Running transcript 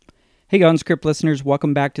Hey, OnScript listeners,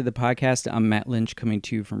 welcome back to the podcast. I'm Matt Lynch, coming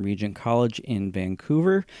to you from Regent College in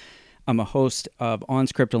Vancouver. I'm a host of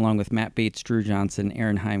OnScript along with Matt Bates, Drew Johnson,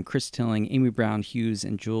 Aaron Heim, Chris Tilling, Amy Brown Hughes,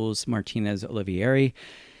 and Jules Martinez Olivieri.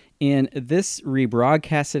 In this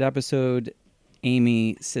rebroadcasted episode,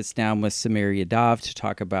 Amy sits down with Samir Yadav to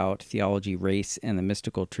talk about theology, race, and the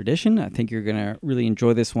mystical tradition. I think you're going to really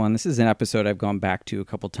enjoy this one. This is an episode I've gone back to a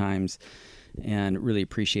couple times and really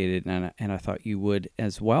appreciate it, and I thought you would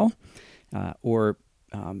as well. Or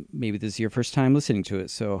maybe this is your first time listening to it,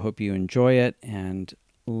 so I hope you enjoy it and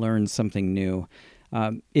learn something new.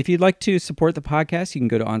 If you'd like to support the podcast, you can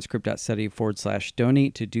go to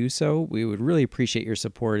onscript.study/donate to do so. We would really appreciate your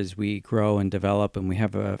support as we grow and develop, and we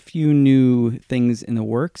have a few new things in the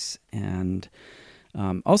works. And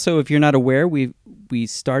also, if you're not aware, we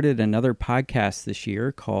started another podcast this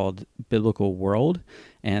year called Biblical World,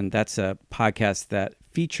 and that's a podcast that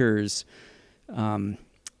features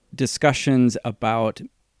discussions about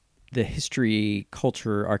the history,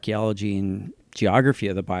 culture, archaeology, and geography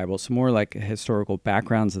of the Bible, so more like historical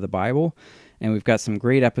backgrounds of the Bible. And we've got some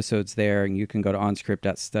great episodes there, and you can go to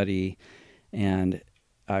onscript.study and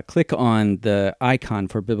click on the icon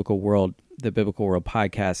for Biblical World, the Biblical World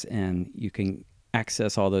podcast, and you can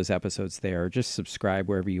access all those episodes there. Just subscribe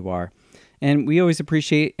wherever you are. And we always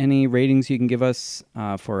appreciate any ratings you can give us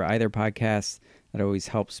for either podcast. That always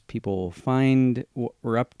helps people find what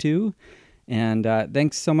we're up to. And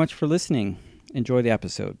thanks so much for listening. Enjoy the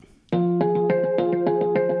episode.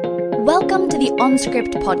 Welcome to the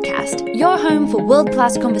OnScript podcast, your home for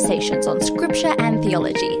world-class conversations on scripture and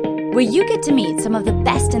theology, where you get to meet some of the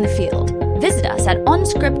best in the field. Visit us at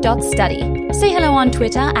onscript.study. Say hello on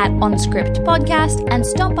Twitter at onscriptpodcast and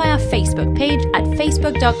stop by our Facebook page at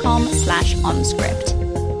facebook.com/onscript.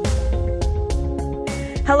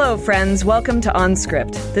 Hello, friends. Welcome to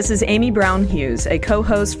OnScript. This is Amy Brown Hughes, a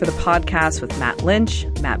co-host for the podcast with Matt Lynch,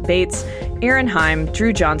 Matt Bates, Aaron Heim,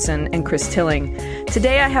 Drew Johnson, and Chris Tilling.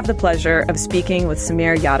 Today I have the pleasure of speaking with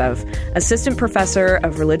Samir Yadav, Assistant Professor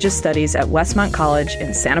of Religious Studies at Westmont College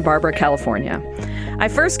in Santa Barbara, California. I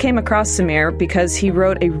first came across Samir because he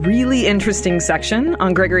wrote a really interesting section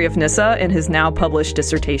on Gregory of Nyssa in his now published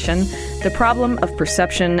dissertation, The Problem of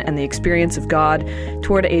Perception and the Experience of God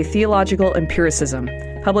Toward a Theological Empiricism,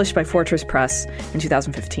 published by Fortress Press in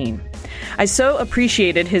 2015. I so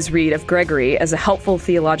appreciated his read of Gregory as a helpful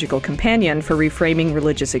theological companion for reframing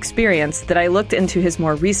religious experience that I looked into his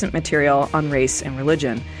more recent material on race and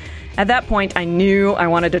religion. At that point, I knew I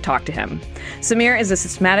wanted to talk to him. Samir is a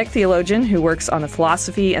systematic theologian who works on the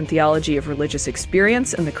philosophy and theology of religious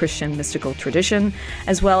experience in the Christian mystical tradition,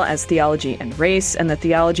 as well as theology and race and the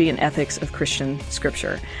theology and ethics of Christian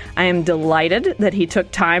scripture. I am delighted that he took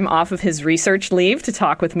time off of his research leave to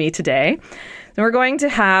talk with me today. And we're going to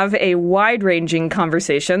have a wide-ranging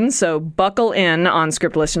conversation, so buckle in,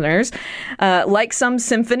 OnScript listeners. Like some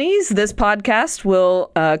symphonies, this podcast will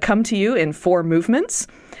come to you in 4 movements.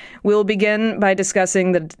 We'll begin by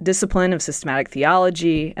discussing the discipline of systematic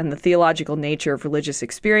theology and the theological nature of religious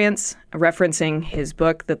experience, referencing his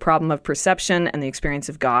book, The Problem of Perception and the Experience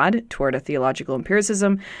of God Toward a Theological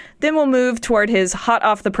Empiricism. Then we'll move toward his hot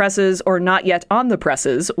off the presses or not yet on the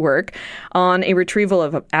presses work on a retrieval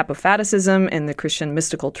of apophaticism in the Christian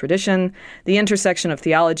mystical tradition, the intersection of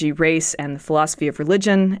theology, race, and the philosophy of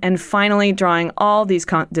religion, and finally drawing all these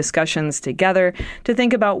discussions together to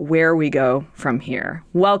think about where we go from here.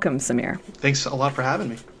 Welcome, Samir. Thanks a lot for having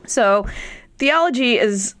me. So, theology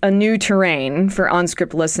is a new terrain for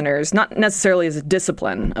OnScript listeners, not necessarily as a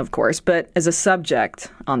discipline, of course, but as a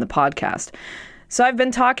subject on the podcast. So I've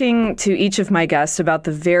been talking to each of my guests about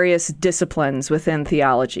the various disciplines within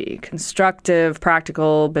theology: constructive,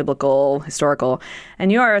 practical, biblical, historical,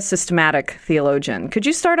 and you are a systematic theologian. Could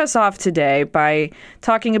you start us off today by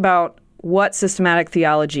talking about what systematic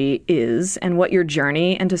theology is and what your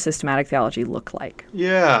journey into systematic theology looked like?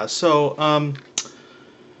 Yeah, so I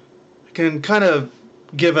can kind of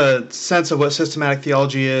give a sense of what systematic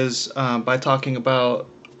theology is by talking about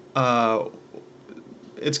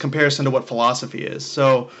its comparison to what philosophy is.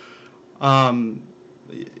 So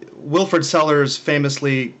Wilfrid Sellars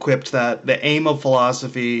famously quipped that the aim of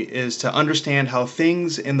philosophy is to understand how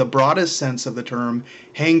things in the broadest sense of the term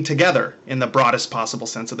hang together in the broadest possible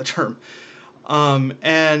sense of the term.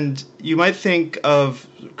 And you might think of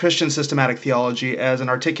Christian systematic theology as an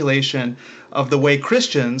articulation of the way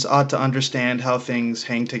Christians ought to understand how things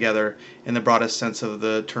hang together in the broadest sense of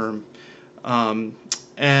the term.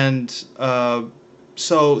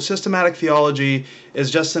 So systematic theology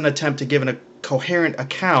is just an attempt to give a coherent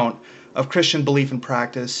account of Christian belief and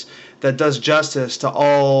practice that does justice to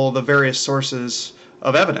all the various sources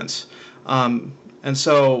of evidence. And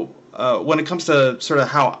so when it comes to sort of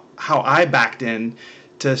how I backed in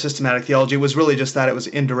to systematic theology, it was really just that it was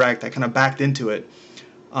indirect. I kind of backed into it.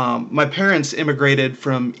 My parents immigrated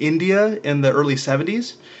from India in the early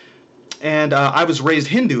 70s, and I was raised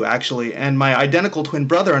Hindu, actually, and my identical twin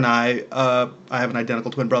brother and I have an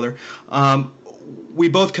identical twin brother, we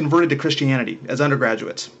both converted to Christianity as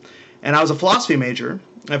undergraduates. And I was a philosophy major.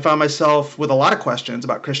 I found myself with a lot of questions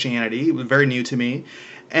about Christianity. It was very new to me,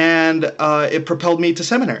 and it propelled me to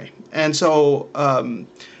seminary. And so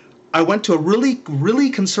I went to a really, really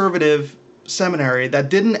conservative seminary that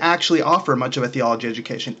didn't actually offer much of a theology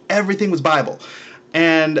education. Everything was Bible.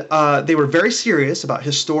 And they were very serious about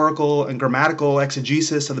historical and grammatical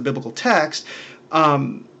exegesis of the biblical text.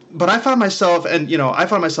 But I found myself, in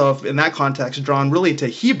that context drawn really to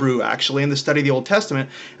Hebrew, actually, in the study of the Old Testament.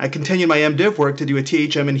 I continued my MDiv work to do a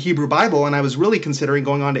THM in Hebrew Bible, and I was really considering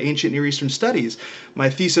going on to ancient Near Eastern studies. My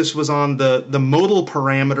thesis was on the modal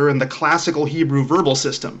parameter in the classical Hebrew verbal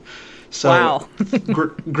system. So, wow.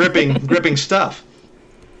 gripping stuff.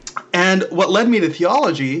 And what led me to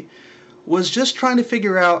theology was just trying to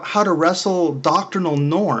figure out how to wrestle doctrinal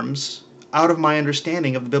norms out of my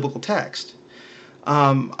understanding of the biblical text.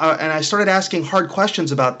 And I started asking hard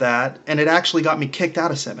questions about that, and it actually got me kicked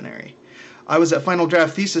out of seminary. I was at final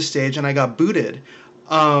draft thesis stage, and I got booted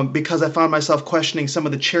because I found myself questioning some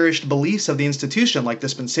of the cherished beliefs of the institution, like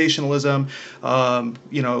dispensationalism,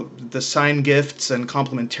 the sign gifts and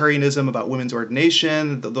complementarianism about women's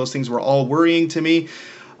ordination. Those things were all worrying to me,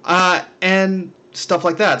 and stuff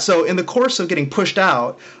like that. So in the course of getting pushed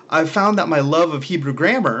out, I found that my love of Hebrew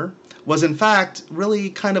grammar was in fact really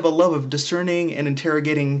kind of a love of discerning and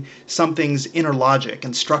interrogating something's inner logic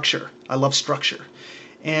and structure. I love structure.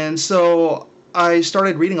 And so I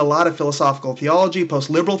started reading a lot of philosophical theology,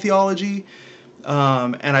 post-liberal theology,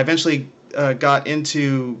 and I eventually got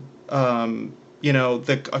into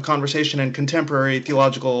a conversation in contemporary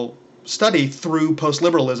theological study through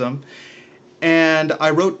post-liberalism. And I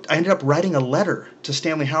ended up writing a letter to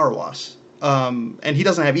Stanley Hauerwas. And he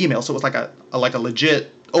doesn't have email, so it was like a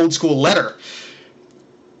legit old school letter.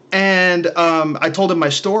 And I told him my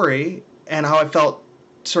story and how I felt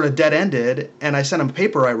sort of dead-ended, and I sent him a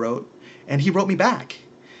paper I wrote, and he wrote me back.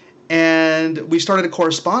 And we started a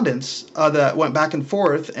correspondence that went back and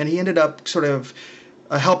forth, and he ended up sort of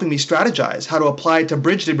helping me strategize how to apply to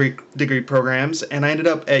bridge degree programs, and I ended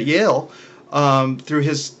up at Yale through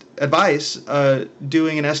his advice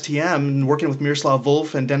doing an STM and working with Miroslav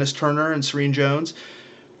Volf and Dennis Turner and Serene Jones.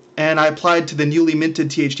 And I applied to the newly minted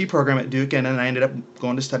THD program at Duke, and then I ended up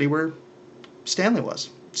going to study where Stanley was.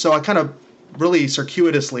 So I kind of really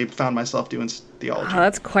circuitously found myself doing theology. Oh,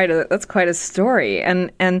 that's quite a story.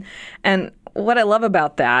 And what I love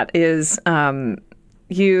about that is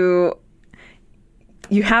you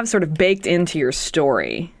have sort of baked into your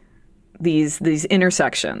story these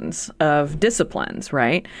intersections of disciplines,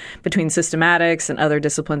 right, between systematics and other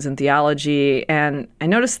disciplines in theology. And I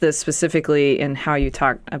noticed this specifically in how you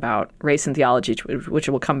talked about race and theology, which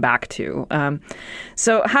we'll come back to.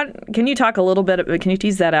 So can you talk a little bit, can you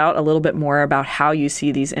tease that out a little bit more about how you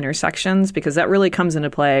see these intersections? Because that really comes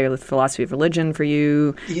into play with philosophy of religion for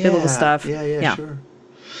you, biblical stuff. Yeah, sure.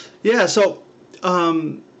 Yeah, so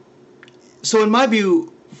in my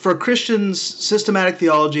view, for Christians, systematic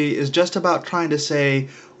theology is just about trying to say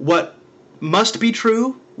what must be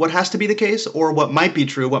true, what has to be the case, or what might be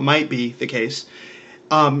true, what might be the case,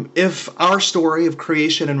 if our story of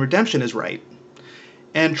creation and redemption is right.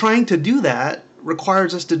 And trying to do that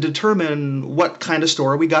requires us to determine what kind of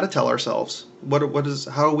story we got to tell ourselves.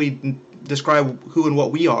 How we describe who and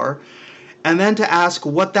what we are, and then to ask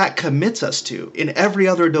what that commits us to in every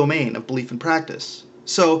other domain of belief and practice.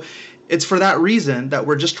 So it's for that reason that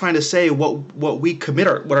we're just trying to say what we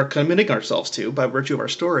are committing ourselves to by virtue of our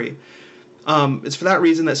story. It's for that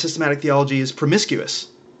reason that systematic theology is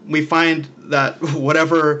promiscuous. We find that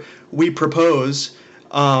whatever we propose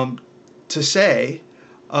to say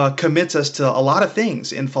commits us to a lot of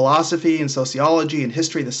things in philosophy and sociology and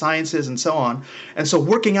history, the sciences, and so on. And so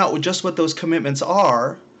working out with just what those commitments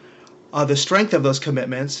are, the strength of those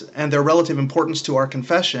commitments, and their relative importance to our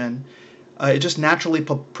confession, it just naturally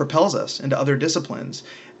propels us into other disciplines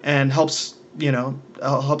and helps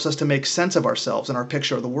us to make sense of ourselves and our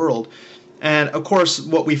picture of the world. And of course,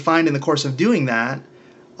 what we find in the course of doing that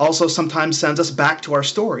also sometimes sends us back to our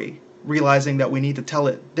story, realizing that we need to tell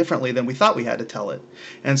it differently than we thought we had to tell it.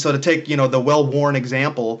 And so to take, the well-worn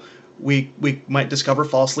example, we might discover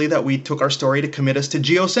falsely that we took our story to commit us to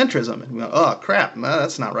geocentrism. And we go, oh, crap,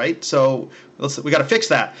 that's not right. So we got to fix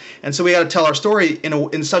that. And so we got to tell our story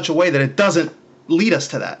in such a way that it doesn't lead us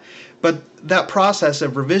to that. But that process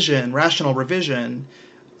of revision, rational revision,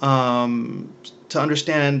 to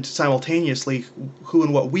understand simultaneously who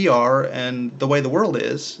and what we are and the way the world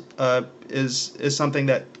is something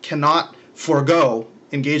that cannot forego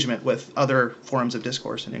engagement with other forms of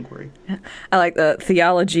discourse and inquiry. I like the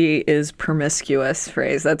theology is promiscuous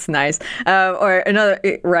phrase. That's nice. Or another,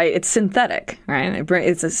 right, it's synthetic, right?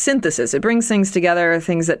 It's a synthesis. It brings things together,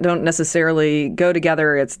 things that don't necessarily go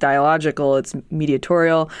together. It's dialogical. It's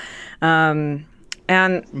mediatorial.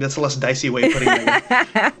 And that's a less dicey way of putting it.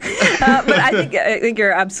 But I think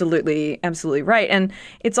you're absolutely right. And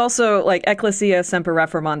it's also like ecclesia semper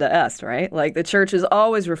reformanda est, right? Like the church is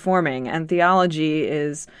always reforming, and theology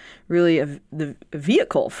is really the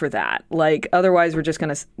vehicle for that. Like otherwise we're just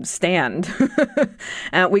going to stand.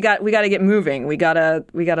 And we got to get moving. We got to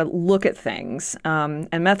look at things. And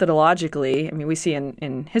methodologically, I mean, we see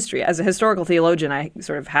in history, as a historical theologian, I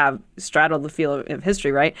sort of have straddled the field of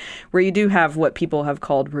history, right? Where you do have what people have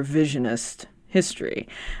called revisionist history.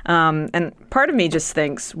 And part of me just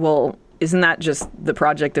thinks, well, isn't that just the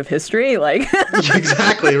project of history? Like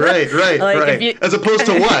exactly, right. Like as opposed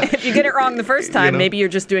to what? If you get it wrong the first time, maybe you're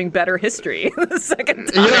just doing better history the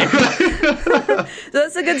second time. Yeah. So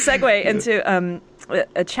that's a good segue into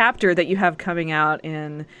a chapter that you have coming out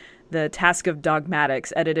in The Task of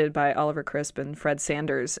Dogmatics, edited by Oliver Crisp and Fred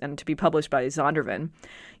Sanders, and to be published by Zondervan.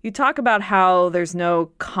 You talk about how there's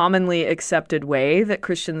no commonly accepted way that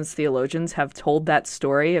Christians theologians have told that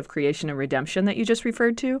story of creation and redemption that you just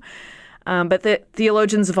referred to. But the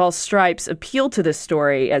theologians of all stripes appeal to this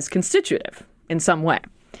story as constitutive in some way.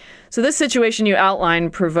 So this situation you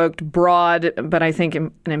outlined provoked broad, but I think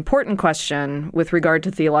an important question with regard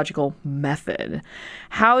to theological method.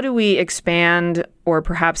 How do we expand or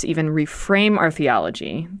perhaps even reframe our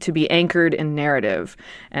theology to be anchored in narrative?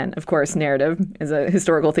 And of course, narrative, as a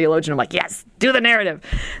historical theologian, I'm like, yes, do the narrative.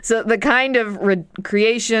 So the kind of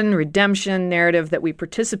creation, redemption narrative that we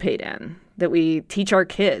participate in, that we teach our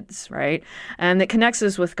kids, right? And that connects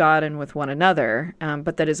us with God and with one another,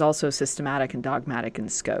 but that is also systematic and dogmatic in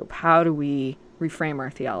scope. How do we reframe our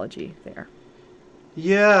theology there?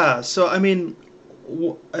 Yeah, so I mean,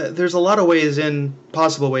 there's a lot of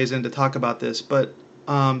possible ways in to talk about this, but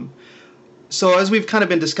so as we've kind of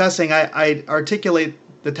been discussing, I articulate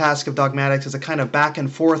the task of dogmatics as a kind of back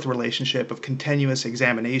and forth relationship of continuous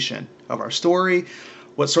examination of our story,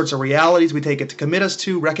 what sorts of realities we take it to commit us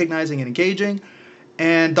to, recognizing and engaging,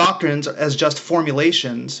 and doctrines as just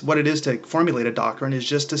formulations. What it is to formulate a doctrine is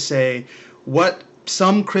just to say what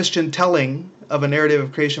some Christian telling of a narrative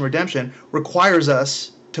of creation and redemption requires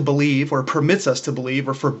us to believe, or permits us to believe,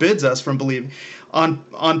 or forbids us from believing,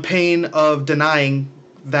 on pain of denying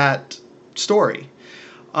that story.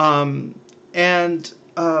 So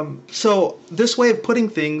this way of putting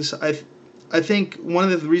things, I think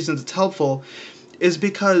one of the reasons it's helpful is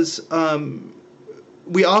because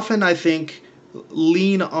we often, I think,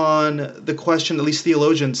 lean on the question, at least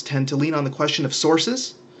theologians tend to lean on the question of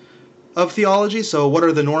sources of theology. So what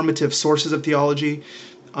are the normative sources of theology?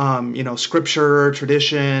 Scripture,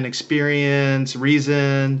 tradition, experience,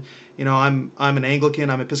 reason. I'm an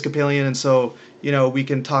Anglican, I'm Episcopalian, and so, we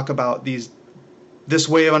can talk about this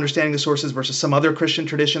way of understanding the sources versus some other Christian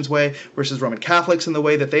tradition's way versus Roman Catholics in the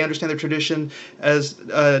way that they understand their tradition as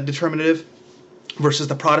determinative versus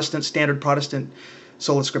the standard Protestant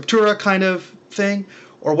sola scriptura kind of thing,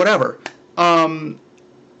 or whatever. And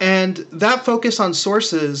that focus on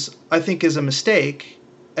sources, I think, is a mistake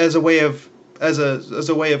as a way of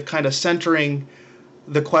kind of centering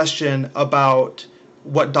the question about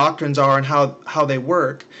what doctrines are and how they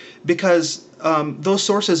work, because those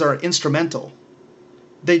sources are instrumental.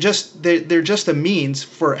 They're just a means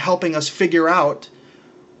for helping us figure out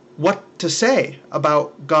what to say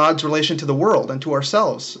about God's relation to the world and to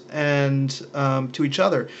ourselves and to each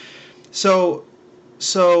other. So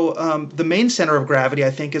the main center of gravity,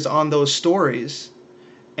 I think, is on those stories,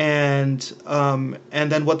 and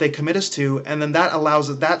then what they commit us to, and then that allows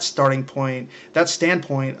us, that starting point, that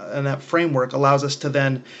standpoint, and that framework allows us to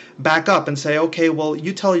then back up and say, okay, well,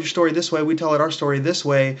 you tell your story this way, we tell our story this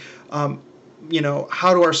way. How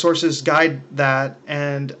do our sources guide that,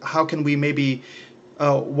 and how can we maybe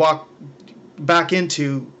walk back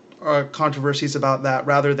into controversies about that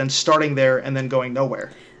rather than starting there and then going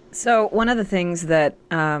nowhere? So one of the things that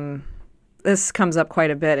this comes up quite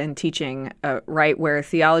a bit in teaching, right, where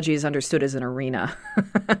theology is understood as an arena,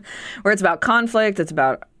 where it's about conflict, it's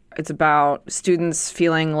about students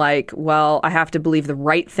feeling like, well, I have to believe the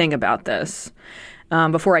right thing about this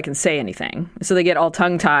before I can say anything. So they get all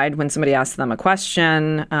tongue-tied when somebody asks them a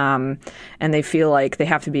question, and they feel like they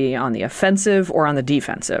have to be on the offensive or on the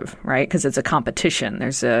defensive, right? Because it's a competition.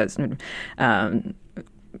 There's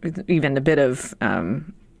even a bit of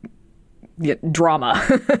drama,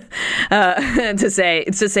 to say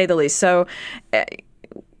the least. So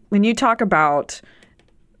when you talk about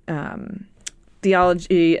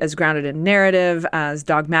theology as grounded in narrative, as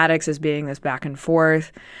dogmatics, as being this back and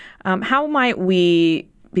forth, how might we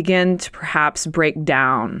begin to perhaps break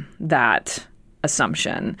down that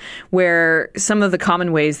assumption, where some of the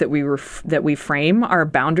common ways that we frame our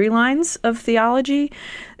boundary lines of theology,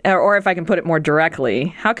 or if I can put it more directly,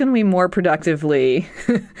 how can we more productively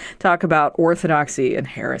talk about orthodoxy and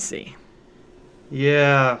heresy?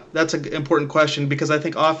 Yeah, that's an important question, because I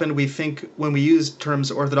think often we think when we use terms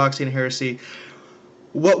orthodoxy and heresy,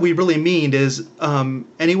 what we really mean is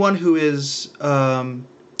anyone who is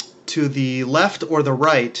to the left or the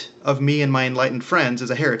right of me and my enlightened friends is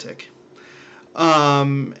a heretic.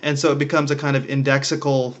 And so it becomes a kind of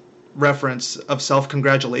indexical reference of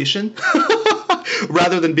self-congratulation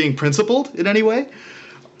rather than being principled in any way.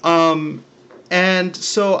 And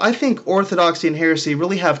so I think orthodoxy and heresy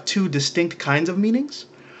really have two distinct kinds of meanings.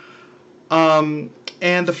 And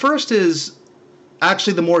the first is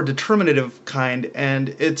actually the more determinative kind,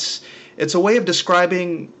 and it's a way of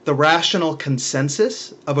describing the rational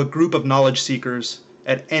consensus of a group of knowledge seekers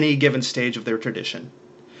at any given stage of their tradition.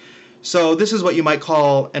 So this is what you might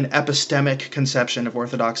call an epistemic conception of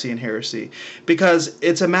orthodoxy and heresy, because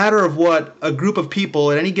it's a matter of what a group of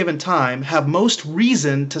people at any given time have most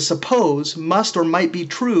reason to suppose must or might be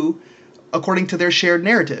true according to their shared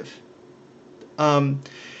narrative.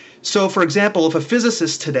 So, for example, if a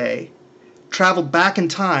physicist today traveled back in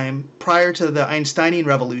time prior to the Einsteinian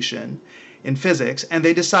revolution in physics, and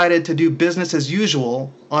they decided to do business as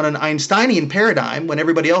usual on an Einsteinian paradigm when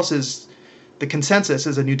everybody else is, the consensus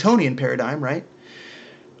is a Newtonian paradigm, right?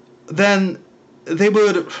 Then they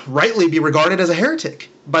would rightly be regarded as a heretic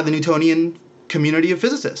by the Newtonian community of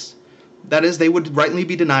physicists. That is, they would rightly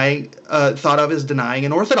be thought of as denying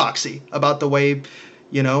an orthodoxy about the way,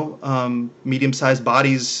 medium-sized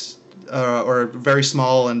bodies or very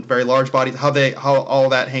small and very large bodies, how all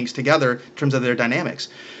that hangs together in terms of their dynamics.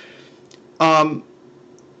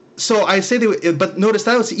 So I say but notice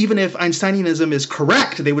that was even if Einsteinianism is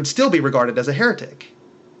correct, they would still be regarded as a heretic.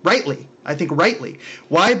 Rightly. I think rightly.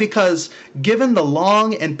 Why? Because given the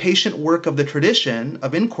long and patient work of the tradition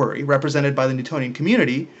of inquiry represented by the Newtonian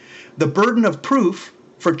community, the burden of proof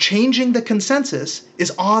for changing the consensus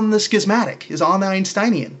is on the schismatic, is on the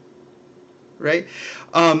Einsteinian, right?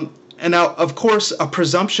 And now, of course, a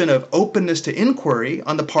presumption of openness to inquiry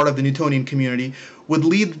on the part of the Newtonian community would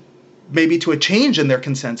lead maybe to a change in their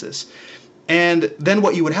consensus. And then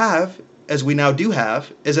what you would have, as we now do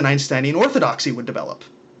have, is an Einsteinian orthodoxy would develop,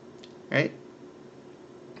 right?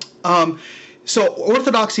 So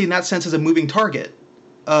orthodoxy in that sense is a moving target.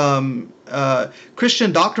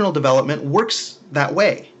 Christian doctrinal development works that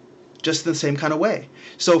way, just the same kind of way.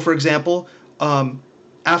 So, for example,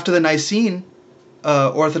 after the Nicene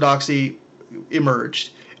orthodoxy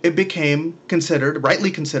emerged, it became rightly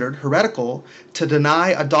considered heretical to deny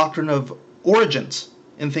a doctrine of origins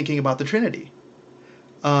in thinking about the Trinity.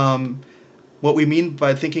 What we mean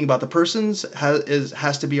by thinking about the persons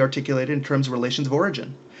has to be articulated in terms of relations of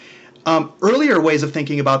origin. Earlier ways of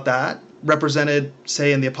thinking about that represented,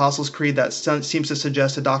 say, in the Apostles' Creed, that seems to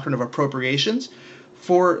suggest a doctrine of appropriations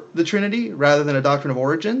for the Trinity rather than a doctrine of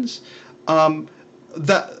origins. The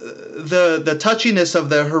touchiness of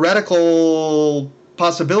the heretical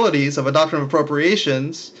possibilities of a doctrine of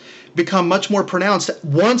appropriations become much more pronounced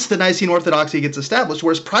once the Nicene orthodoxy gets established,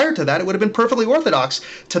 whereas prior to that it would have been perfectly orthodox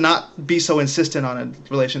to not be so insistent on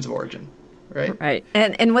relations of origin, right? Right.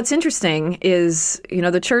 And what's interesting is,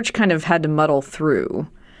 the church kind of had to muddle through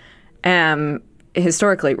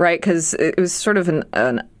historically, right? Because it was sort of an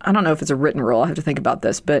I don't know if it's a written rule, I have to think about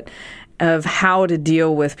this, but of how to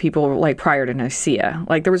deal with people like prior to Nicaea.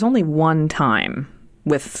 Like there was only one time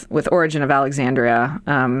with Origen of Alexandria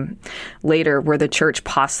later where the church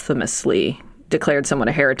posthumously declared someone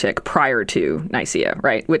a heretic prior to Nicaea,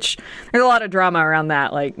 right? Which there's a lot of drama around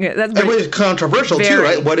that. Like that's very controversial too,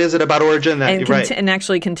 right? What is it about Origen that and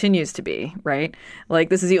actually continues to be, right? Like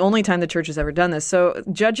this is the only time the church has ever done this. So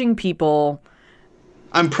judging people.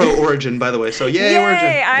 I'm pro-Origen, by the way, so yay,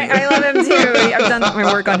 Origen. I love him too. I've done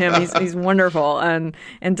my work on him. He's wonderful and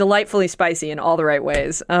delightfully spicy in all the right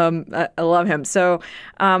ways. I love him. So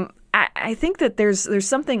I think that there's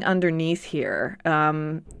something underneath here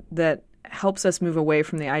that helps us move away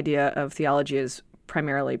from the idea of theology as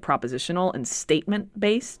primarily propositional and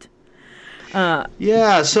statement-based. I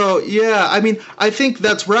mean, I think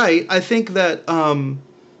that's right. I think that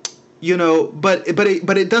but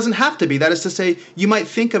it doesn't have to be. That is to say, you might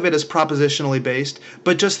think of it as propositionally based,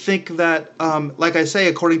 but just think that, like I say,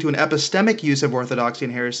 according to an epistemic use of orthodoxy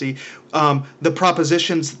and heresy,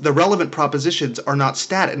 the relevant propositions are not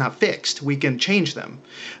static, not fixed. We can change them.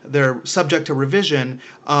 They're subject to revision,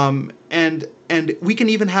 and we can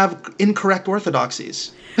even have incorrect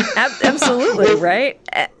orthodoxies. Absolutely, right?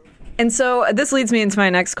 And so this leads me into my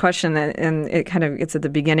next question, and it's at the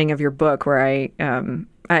beginning of your book, where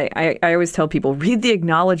I always tell people, read the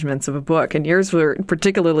acknowledgments of a book, and yours were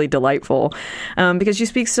particularly delightful because you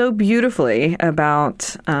speak so beautifully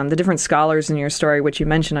about the different scholars in your story, which you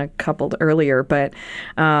mentioned a couple earlier, but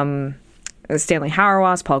Stanley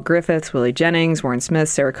Hauerwas, Paul Griffiths, Willie Jennings, Warren Smith,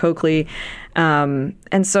 Sarah Coakley. And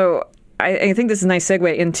so I think this is a nice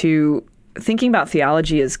segue into thinking about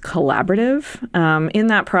theology as collaborative in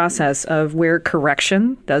that process of where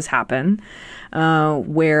correction does happen,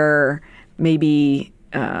 where maybe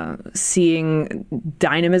seeing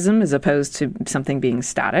dynamism as opposed to something being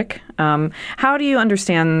static. How do you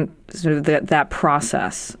understand sort of that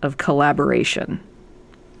process of collaboration?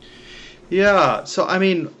 Yeah. So, I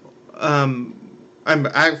mean,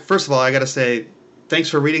 first of all, I got to say, thanks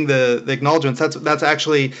for reading the acknowledgments. That's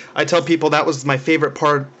actually, I tell people that was my favorite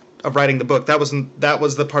part of writing the book. That was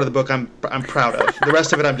the part of the book I'm proud of. The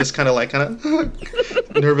rest of it I'm just kind of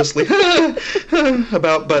nervously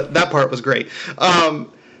about, but that part was great.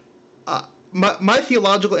 My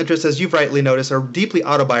theological interests, as you've rightly noticed, are deeply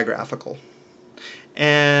autobiographical.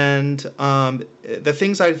 And the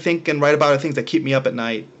things I think and write about are things that keep me up at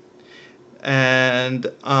night. And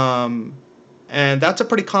that's a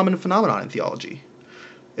pretty common phenomenon in theology.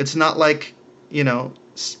 It's not like,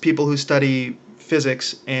 people who study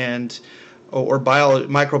physics or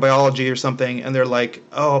microbiology or something, and they're like,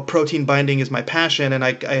 oh, protein binding is my passion, and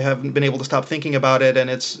I haven't been able to stop thinking about it, and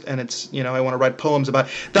it's I want to write poems about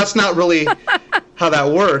it. That's not really how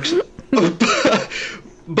that works.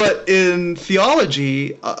 But in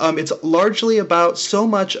theology, it's largely so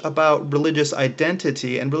much about religious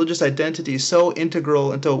identity, and religious identity is so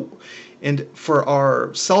integral for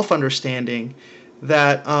our self-understanding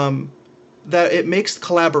that it makes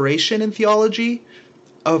collaboration in theology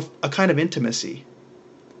of a kind of intimacy,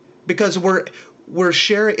 because we're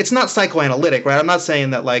sharing. It's not psychoanalytic, right? I'm not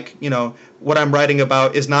saying that what I'm writing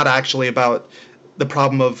about is not actually about the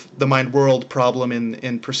problem of the mind-world problem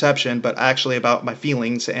in perception, but actually about my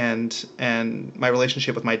feelings and my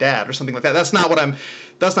relationship with my dad or something like that. That's not what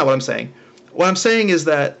I'm saying. What I'm saying is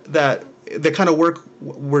that the kind of work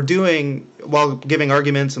we're doing while giving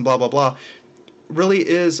arguments and blah blah blah really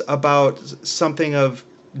is about something of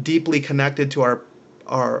deeply connected to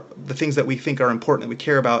the things that we think are important, that we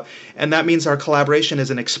care about, and that means our collaboration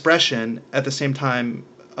is an expression at the same time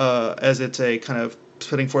as it's a kind of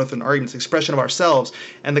putting forth an argument, it's an expression of ourselves,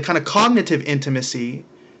 and the kind of cognitive intimacy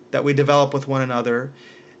that we develop with one another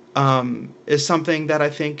is something that I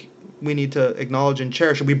think we need to acknowledge and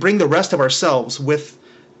cherish. And we bring the rest of ourselves with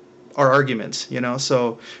our arguments,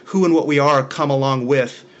 so who and what we are come along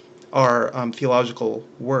with our theological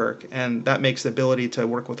work, and that makes the ability to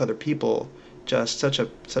work with other people just such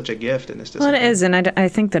a gift in this discipline. Well, it is, and I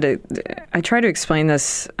think that I try to explain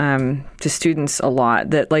this to students a lot,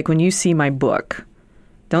 that when you see my book,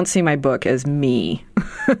 don't see my book as me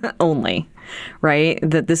only, right?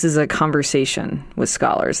 That this is a conversation with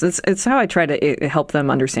scholars. It's how I try to help them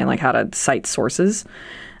understand how to cite sources.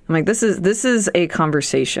 I'm like, this is a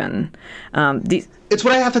conversation. It's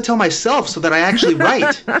what I have to tell myself so that I actually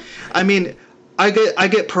write. I mean, I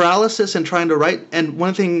get paralysis in trying to write, and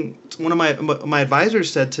one of my advisors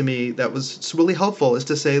said to me that was really helpful is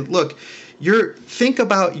to say, look, think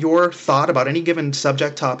about your thought about any given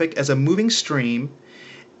subject topic as a moving stream,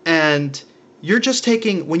 and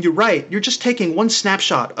when you write, you're just taking one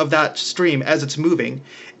snapshot of that stream as it's moving,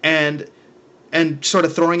 and sort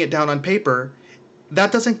of throwing it down on paper.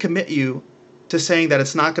 That doesn't commit you to saying that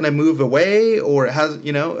it's not going to move away or it has,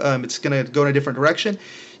 it's going to go in a different direction.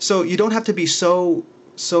 So you don't have to be so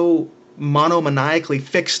monomaniacally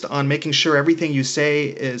fixed on making sure everything you say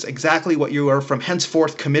is exactly what you are from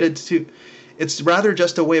henceforth committed to. It's rather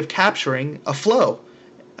just a way of capturing a flow.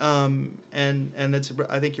 And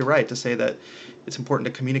I think you're right to say that it's important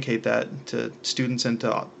to communicate that to students and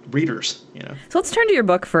to readers. So let's turn to your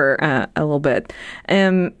book for a little bit.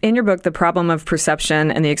 In your book, The Problem of Perception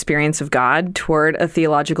and the Experience of God Toward a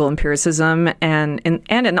Theological Empiricism,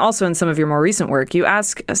 and also in some of your more recent work, you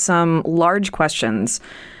ask some large questions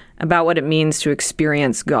about what it means to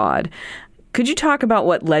experience God. Could you talk about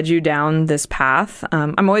what led you down this path?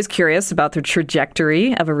 I'm always curious about the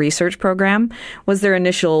trajectory of a research program. Was there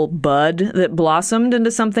initial bud that blossomed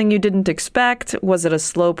into something you didn't expect? Was it a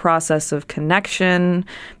slow process of connection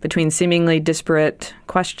between seemingly disparate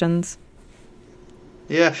questions?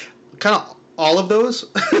 Yeah, kind of all of those.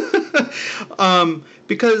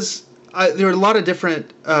 Because there are a lot of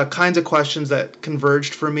different kinds of questions that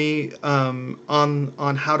converged for me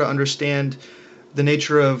on how to understand the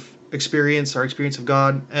nature of experience, our experience of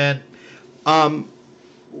God. And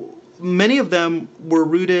many of them were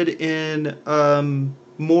rooted in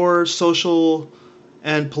more social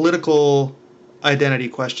and political identity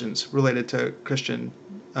questions related to Christian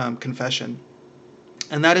confession.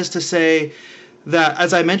 And that is to say that,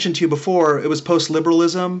 as I mentioned to you before, it was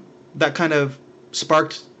post-liberalism that kind of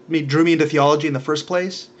drew me into theology in the first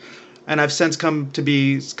place. And I've since come to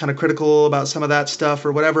be kind of critical about some of that stuff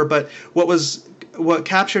or whatever. But what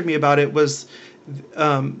captured me about it was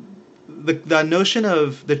the notion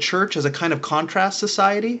of the church as a kind of contrast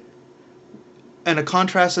society, and a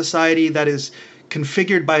contrast society that is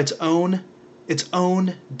configured by its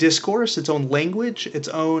own discourse, its own language, its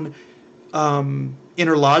own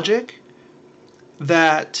inner logic,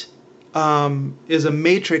 that is a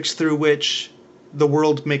matrix through which the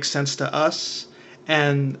world makes sense to us,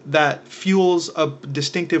 and that fuels a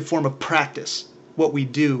distinctive form of practice. What we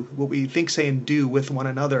do, what we think, say, and do with one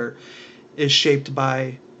another is shaped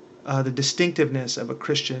by the distinctiveness of a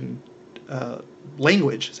Christian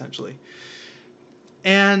language, essentially.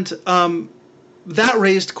 And that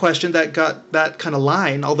raised question, that got that kind of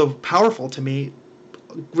line, although powerful to me,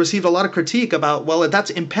 received a lot of critique about, well,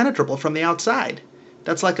 that's impenetrable from the outside.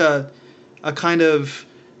 That's like a kind of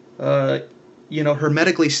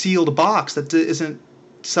hermetically sealed box that isn't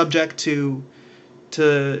subject to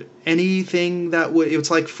anything that would.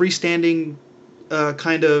 It's like freestanding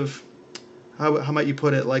kind of, how might you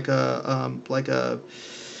put it, like a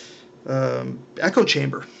echo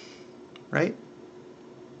chamber, right?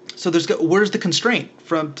 So where's the constraint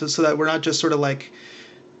so that we're not just sort of like,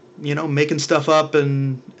 making stuff up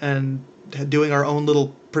and doing our own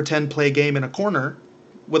little pretend play game in a corner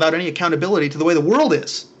without any accountability to the way the world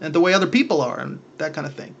is and the way other people are and that kind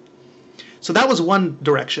of thing. So that was one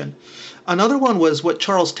direction. Another one was what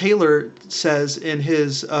Charles Taylor says in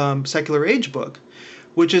his Secular Age book,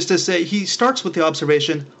 which is to say, he starts with the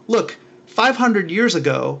observation, look, 500 years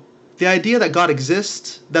ago, the idea that God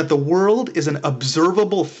exists, that the world is an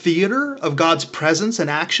observable theater of God's presence and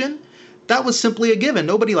action, that was simply a given.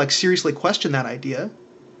 Nobody seriously questioned that idea.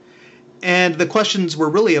 And the questions were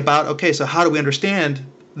really about, okay, so how do we understand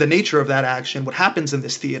the nature of that action, what happens in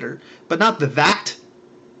this theater, but not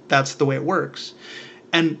that's the way it works.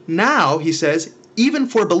 And now, he says, even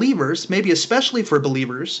for believers, maybe especially for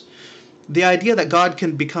believers, the idea that God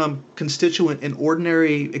can become constituent in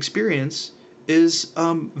ordinary experience is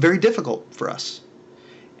very difficult for us.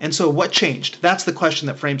 And so what changed? That's the question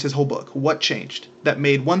that frames his whole book. What changed? That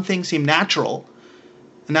made one thing seem natural,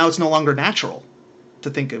 and now it's no longer natural to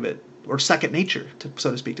think of it, or second nature,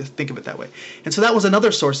 so to speak, to think of it that way. And so that was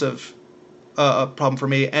another source of a problem for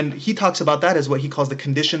me. And he talks about that as what he calls the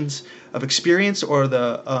conditions of experience, or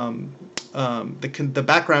the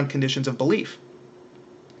background conditions of belief.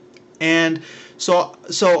 And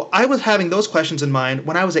so I was having those questions in mind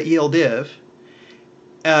when I was at Yale Div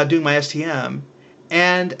doing my STM.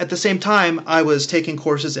 And at the same time, I was taking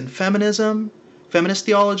courses in feminism, feminist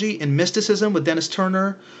theology, and mysticism with Dennis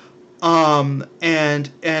Turner,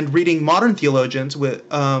 and reading modern theologians with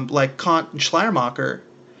like Kant and Schleiermacher,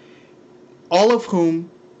 all of whom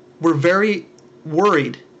were very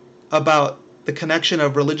worried about the connection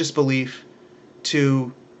of religious belief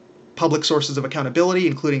to public sources of accountability,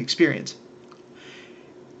 including experience.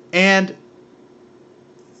 And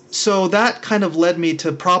so that kind of led me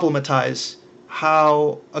to problematize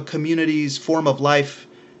how a community's form of life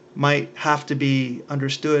might have to be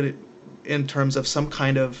understood in terms of some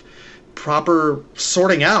kind of proper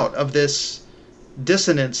sorting out of this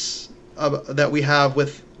dissonance that we have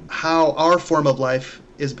with how our form of life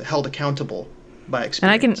is held accountable by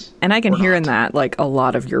experience. And I can hear in that a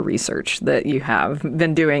lot of your research that you have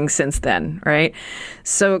been doing since then, right?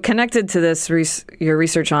 So connected to this, your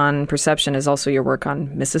research on perception is also your work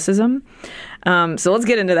on mysticism. So let's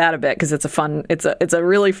get into that a bit, because it's a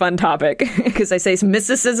really fun topic. Because I say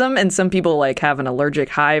mysticism, and some people have an allergic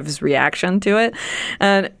hives reaction to it,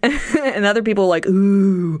 and other people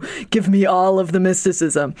ooh, give me all of the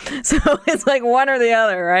mysticism. So it's one or the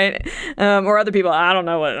other, right? Or other people, I don't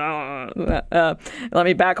know what. Let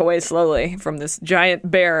me back away slowly from this giant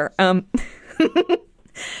bear.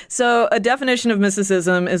 So a definition of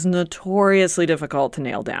mysticism is notoriously difficult to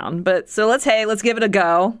nail down. But so let's give it a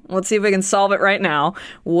go. Let's see if we can solve it right now.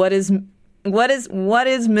 What is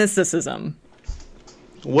mysticism?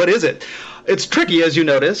 What is it? It's tricky, as you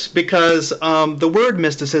notice, because the word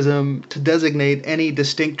mysticism, to designate any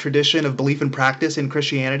distinct tradition of belief and practice in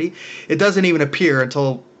Christianity, it doesn't even appear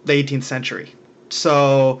until the 18th century.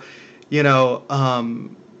 So,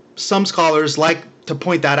 some scholars like to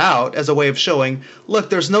point that out as a way of showing, look,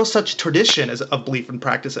 there's no such tradition of belief and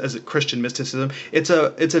practice as a Christian mysticism. It's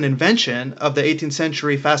an invention of the 18th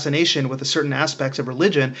century fascination with certain aspects of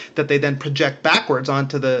religion that they then project backwards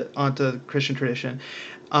onto the Christian tradition.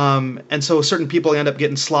 And so certain people end up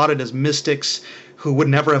getting slotted as mystics who would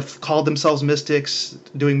never have called themselves mystics,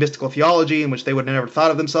 doing mystical theology in which they would have never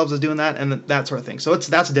thought of themselves as doing that, and that sort of thing. So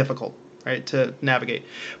that's difficult, right, to navigate.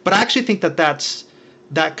 But I actually think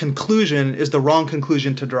that conclusion is the wrong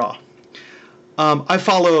conclusion to draw. I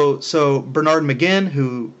follow Bernard McGinn,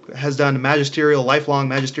 who has done lifelong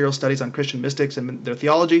magisterial studies on Christian mystics and their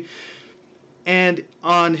theology. And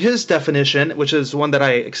on his definition, which is one that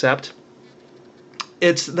I accept,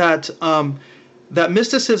 it's that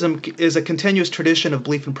mysticism is a continuous tradition of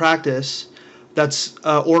belief and practice that's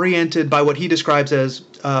oriented by what he describes as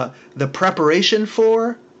the preparation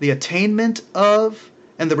for, the attainment of,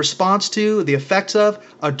 and the response to, the effects of,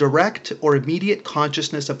 a direct or immediate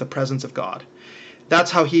consciousness of the presence of God. That's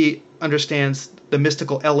how he understands the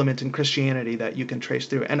mystical element in Christianity that you can trace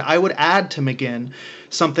through. And I would add to McGinn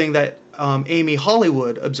something that Amy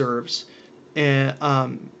Hollywood observes in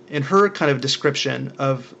her kind of description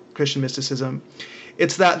of Christian mysticism.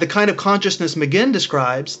 It's that the kind of consciousness McGinn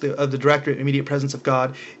describes, of the direct or immediate presence of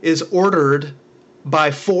God, is ordered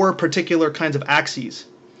by 4 particular kinds of axes: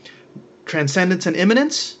 transcendence and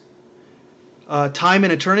immanence, time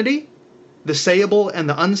and eternity, the sayable and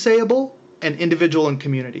the unsayable, and individual and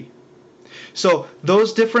community. So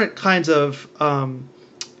those different kinds of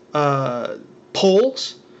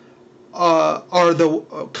poles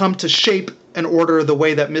come to shape and order the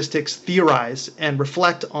way that mystics theorize and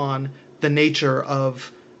reflect on the nature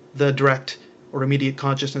of the direct or immediate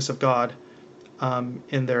consciousness of God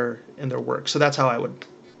in their work. So that's how I would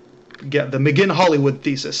get the McGinn-Hollywood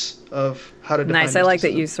thesis of how to define Nice. I like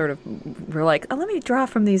that mysticism. you sort of were like, let me draw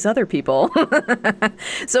from these other people.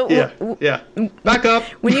 So Yeah. Back up.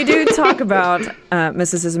 When you do talk about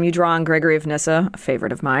mysticism, you draw on Gregory of Nyssa, a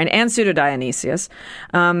favorite of mine, and Pseudo-Dionysius,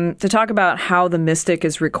 to talk about how the mystic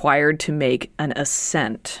is required to make an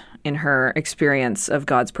ascent in her experience of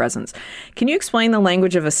God's presence. Can you explain the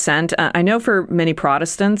language of ascent? I know for many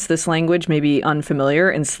Protestants, this language may be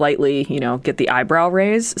unfamiliar and slightly, get the eyebrow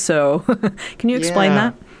raise. So can you explain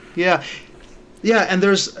that? Yeah. And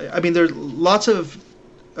there's lots of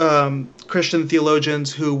Christian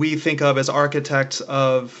theologians who we think of as architects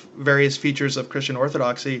of various features of Christian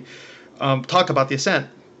orthodoxy talk about the ascent.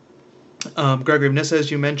 Gregory of Nyssa,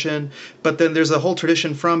 as you mentioned, but then there's a whole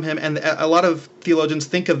tradition from him, and a lot of theologians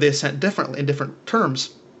think of the ascent differently in different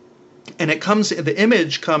terms. And the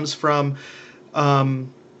image comes from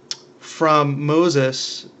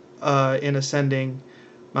Moses in ascending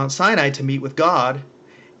Mount Sinai to meet with God.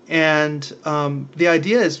 And the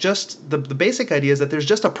idea is just, the basic idea is that there's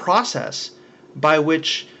just a process by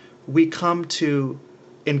which we come to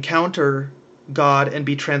encounter God and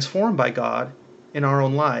be transformed by God in our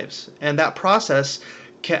own lives. And that process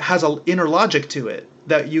has an inner logic to it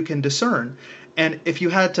that you can discern. And if you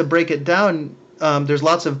had to break it down, there's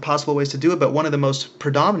lots of possible ways to do it, but one of the most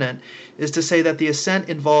predominant is to say that the ascent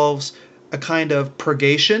involves a kind of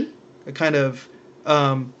purgation, a kind of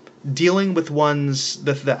dealing with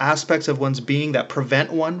the aspects of one's being that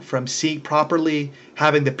prevent one from seeing properly,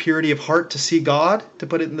 having the purity of heart to see God, to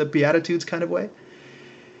put it in the Beatitudes kind of way.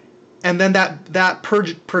 And then that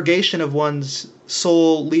purgation of one's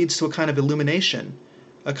soul leads to a kind of illumination,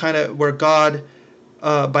 a kind of where God,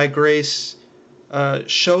 by grace,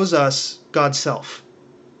 shows us God's self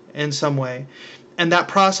in some way. And that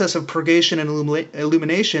process of purgation and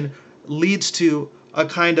illumination leads to a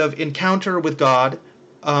kind of encounter with God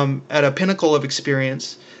at a pinnacle of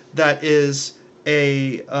experience that is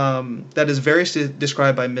variously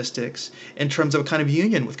described by mystics in terms of a kind of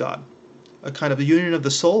union with God, a kind of a union of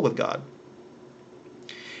the soul with God.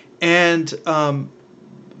 And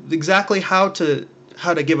exactly how to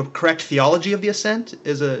give a correct theology of the ascent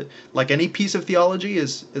is like any piece of theology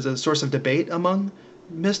is a source of debate among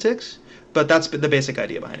mystics, but that's the basic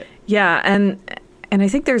idea behind it. Yeah, and And I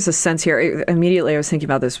think there's a sense here, immediately I was thinking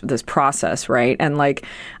about this process, right? And like,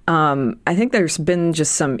 I think there's been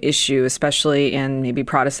just some issue, especially in maybe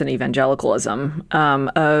Protestant evangelicalism,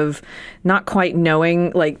 of not quite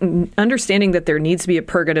knowing, like understanding that there needs to be a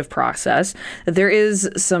purgative process, that there is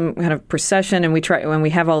some kind of procession, and when we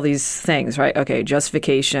have all these things, right? Okay,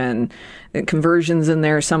 justification, conversions in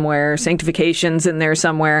there somewhere, sanctification's in there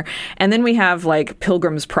somewhere, and then we have like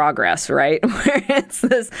Pilgrim's Progress, right? Where it's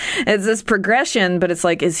this progression, but it's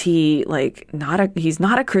like, is he like he's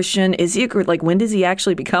not a Christian? Is he like, when does he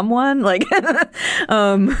actually become one? Like,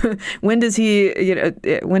 when does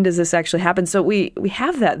when does this actually happen? So we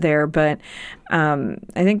have that there, but I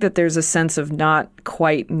think that there's a sense of not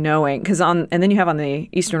quite knowing, and then you have on the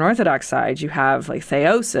Eastern Orthodox side, you have like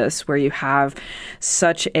theosis, where you have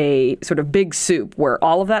such a sort of big soup where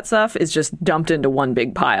all of that stuff is just dumped into one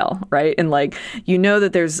big pile, right? And like,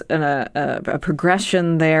 that there's a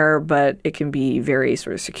progression there, but it can be very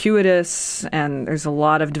sort of circuitous, and there's a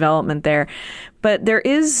lot of development there. But there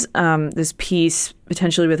is this piece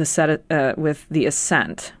potentially with with the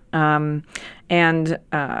ascent, and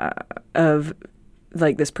of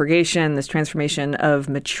like this purgation, this transformation of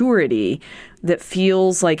maturity that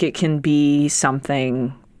feels like it can be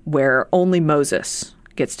something where only Moses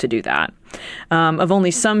gets to do that, of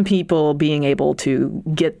only some people being able to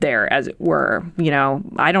get there, as it were.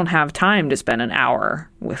 I don't have time to spend an hour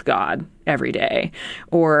with God every day,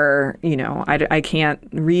 or, I can't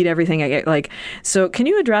read everything I get. Like, so can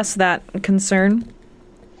you address that concern?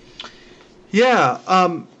 Yeah.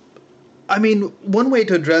 I mean, one way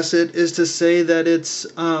to address it is to say that it's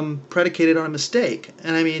predicated on a mistake.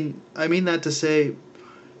 And I mean that to say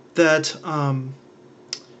that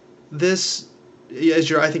this, as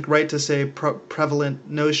you're, I think, right to say, prevalent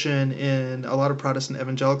notion in a lot of Protestant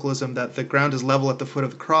evangelicalism, that the ground is level at the foot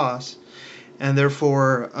of the cross, and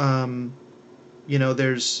therefore,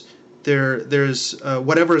 there's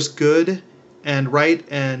whatever is good and right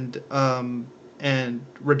and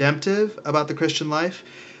redemptive about the Christian life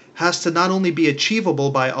has to not only be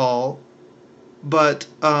achievable by all, but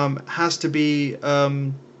has to be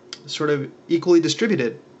sort of equally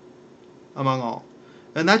distributed among all.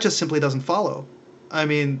 And that just simply doesn't follow. I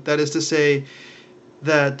mean, that is to say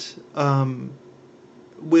that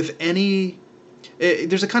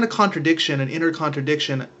there's a kind of contradiction, an inner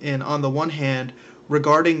contradiction, on the one hand,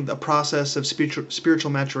 regarding the process of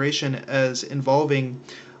spiritual maturation as involving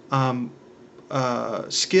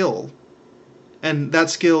skill, and that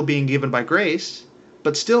skill being given by grace,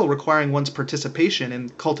 but still requiring one's participation in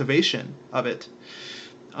cultivation of it.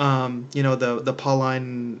 The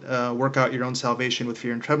Pauline work out your own salvation with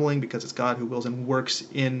fear and trembling, because it's God who wills and works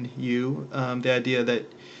in you. The idea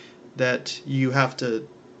that you have to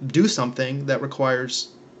do something that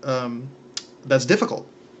requires that's difficult.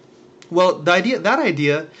 Well, that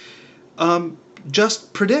idea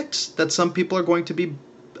just predicts that some people are going to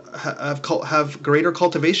have greater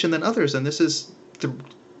cultivation than others, and this is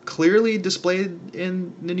clearly displayed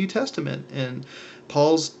in the New Testament, in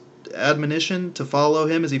Paul's admonition to follow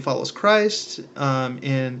him as he follows Christ,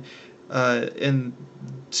 in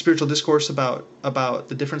spiritual discourse about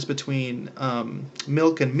the difference between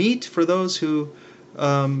milk and meat for those who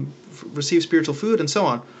receive spiritual food, and so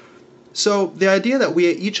on. So the idea that we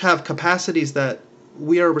each have capacities that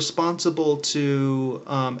we are responsible to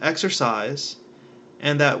exercise,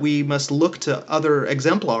 and that we must look to other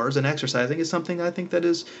exemplars in exercising, is something I think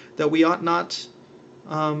that we ought not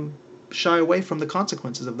shy away from the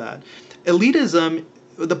consequences of that. Elitism,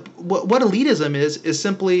 what elitism is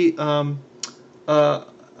simply a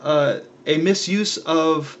misuse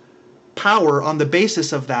of power on the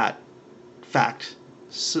basis of that fact.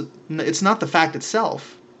 So it's not the fact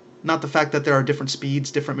itself, not the fact that there are different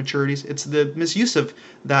speeds, different maturities. It's the misuse of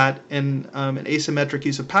that and an asymmetric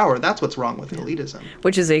use of power. That's what's wrong with elitism.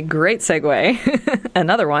 Which is a great segue,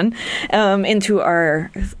 another one, into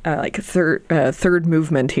our third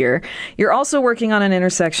movement here. You're also working on an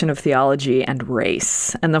intersection of theology and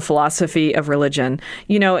race and the philosophy of religion,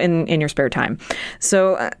 in your spare time.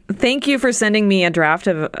 So thank you for sending me a draft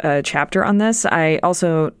of a chapter on this. I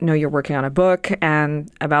also know you're working on a book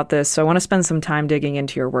and about this, so I want to spend some time digging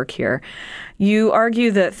into your work here. You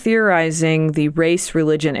argue that theorizing the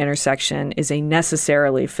race-religion intersection is a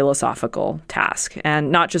necessarily philosophical task,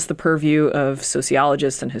 and not just the purview of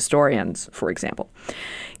sociologists and historians, for example.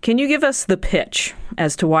 Can you give us the pitch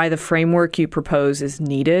as to why the framework you propose is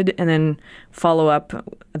needed, and then follow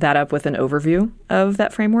that up with an overview of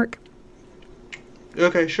that framework?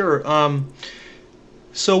 Okay, sure.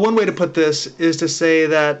 So one way to put this is to say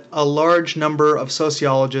that a large number of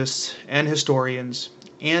sociologists and historians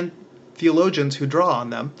and theologians who draw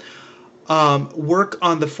on them work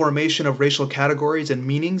on the formation of racial categories and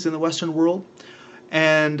meanings in the Western world.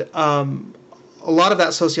 And a lot of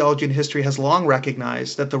that sociology and history has long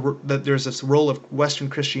recognized that there's this role of Western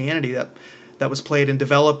Christianity that was played in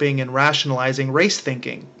developing and rationalizing race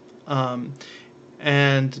thinking,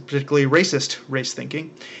 and particularly racist race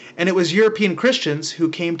thinking. And it was European Christians who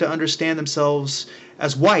came to understand themselves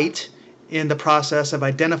as white in the process of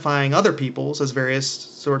identifying other peoples as various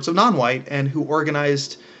sorts of non-white, and who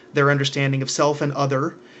organized their understanding of self and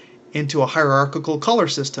other into a hierarchical color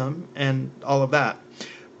system and all of that.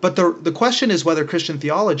 But the question is whether Christian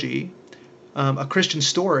theology, a Christian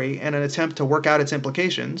story, and an attempt to work out its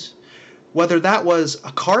implications, whether that was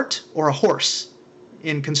a cart or a horse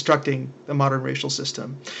in constructing the modern racial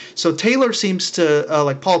system. So Taylor seems to,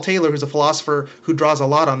 like Paul Taylor, who's a philosopher who draws a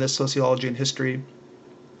lot on this sociology and history,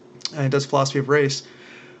 and does philosophy of race,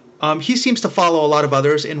 he seems to follow a lot of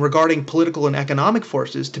others in regarding political and economic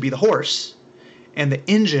forces to be the horse and the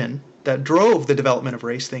engine that drove the development of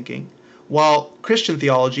race thinking, while Christian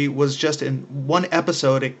theology was just in one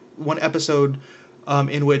episode in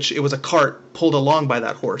which it was a cart pulled along by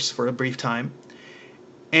that horse for a brief time.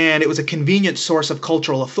 And it was a convenient source of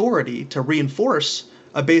cultural authority to reinforce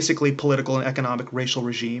a basically political and economic racial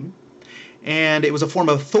regime. And it was a form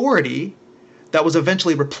of authority that was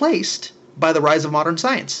eventually replaced by the rise of modern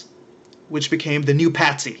science, which became the new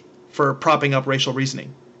patsy for propping up racial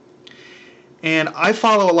reasoning. And I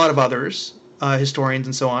follow a lot of others, historians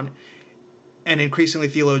and so on, and increasingly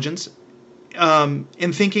theologians,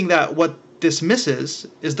 in thinking that what this misses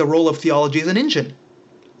is the role of theology as an engine,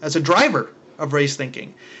 as a driver of race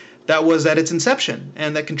thinking that was at its inception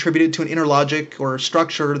and that contributed to an inner logic or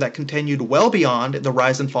structure that continued well beyond the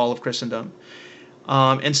rise and fall of Christendom,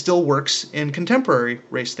 and still works in contemporary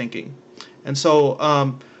race thinking. And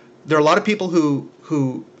so there are a lot of people who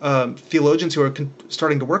theologians who are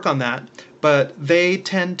starting to work on that, but they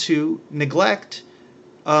tend to neglect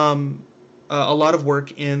a lot of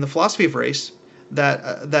work in the philosophy of race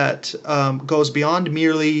that goes beyond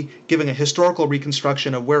merely giving a historical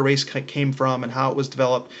reconstruction of where race came from and how it was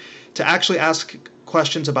developed, to actually ask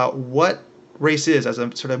questions about what race is as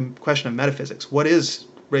a sort of question of metaphysics. What is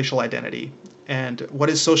racial identity? And what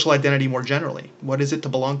is social identity more generally? What is it to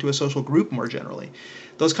belong to a social group more generally?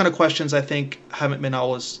 Those kind of questions, I think, haven't been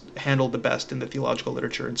always handled the best in the theological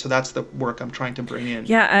literature. And so that's the work I'm trying to bring in.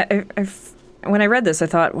 Yeah, when I read this, I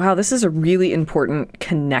thought, wow, this is a really important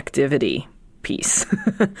connectivity piece.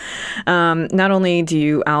 Not only do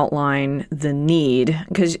you outline the need,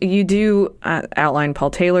 because you do outline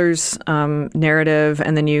Paul Taylor's narrative,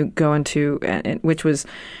 and then you go into, which was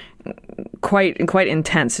quite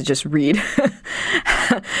intense to just read,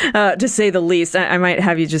 to say the least. I might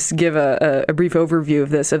have you just give a brief overview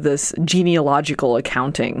of this genealogical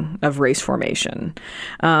accounting of race formation,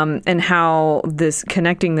 and how this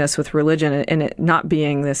connecting this with religion and it not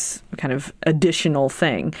being this kind of additional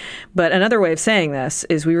thing. But another way of saying this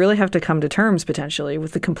is we really have to come to terms potentially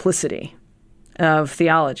with the complicity of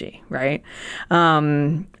theology, right?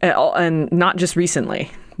 And not just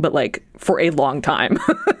recently, but like for a long time.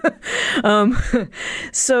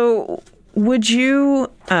 So would you,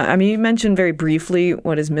 you mentioned very briefly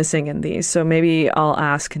what is missing in these. So maybe I'll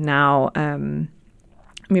ask now,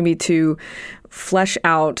 maybe to flesh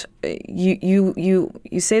out, you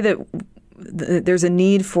say that there's a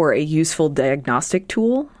need for a useful diagnostic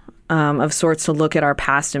tool of sorts to look at our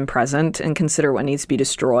past and present and consider what needs to be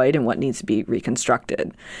destroyed and what needs to be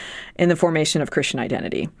reconstructed in the formation of Christian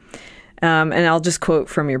identity. And I'll just quote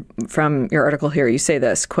from your article here. You say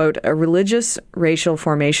this, quote, "A religious racial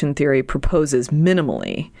formation theory proposes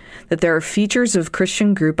minimally that there are features of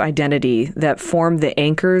Christian group identity that form the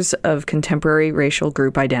anchors of contemporary racial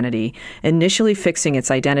group identity, initially fixing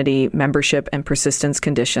its identity, membership, and persistence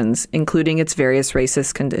conditions, including its various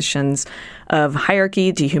racist conditions of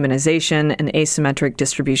hierarchy, dehumanization, and asymmetric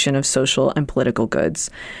distribution of social and political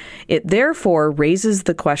goods. It therefore raises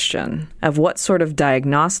the question of what sort of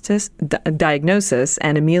diagnosis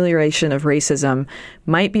and amelioration of racism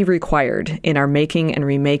might be required in our making and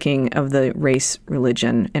remaking of the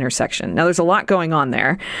race-religion intersection." Now, there's a lot going on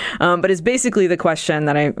there, but it's basically the question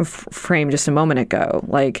that I framed just a moment ago.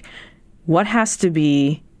 Like, what has to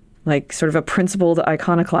be, like, sort of a principled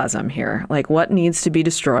iconoclasm here? Like, what needs to be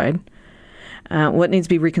destroyed? What needs to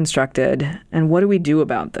be reconstructed, and what do we do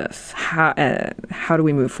about this? How do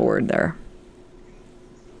we move forward there?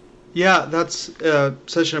 Yeah, that's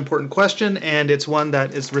such an important question, and it's one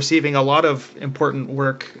that is receiving a lot of important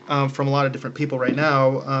work from a lot of different people right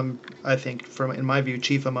now. I think, in my view,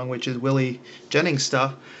 chief among which is Willie Jennings'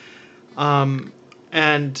 stuff.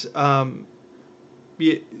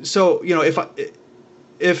 So,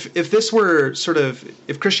 if this were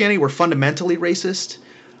if Christianity were fundamentally racist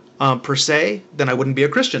per se, then I wouldn't be a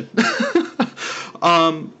Christian.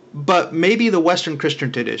 But maybe the Western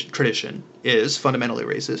Christian tradition is fundamentally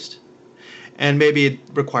racist, and maybe it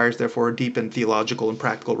requires, therefore, a deep and theological and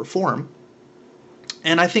practical reform.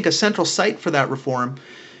 And I think a central site for that reform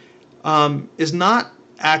is not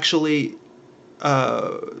actually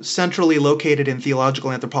centrally located in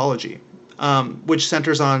theological anthropology, which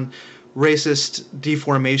centers on racist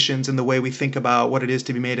deformations in the way we think about what it is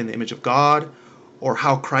to be made in the image of God, or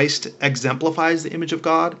how Christ exemplifies the image of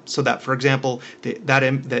God, so that, for example,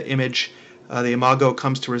 the image, the imago,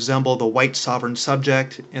 comes to resemble the white sovereign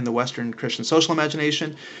subject in the Western Christian social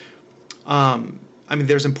imagination.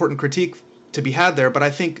 There's important critique to be had there, but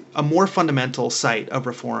I think a more fundamental site of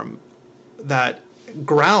reform that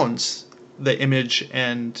grounds the image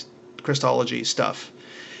and Christology stuff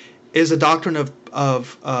is a doctrine of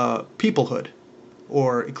peoplehood,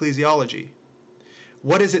 or ecclesiology.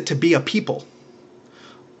 What is it to be a people?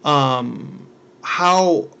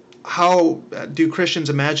 How do Christians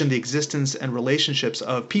imagine the existence and relationships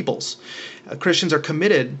of peoples? Christians are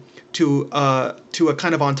committed to a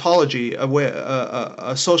kind of ontology,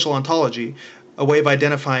 a social ontology, a way of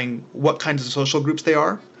identifying what kinds of social groups they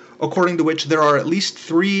are, according to which there are at least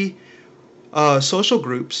three social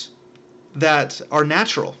groups that are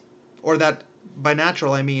natural, or that by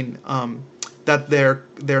natural I mean that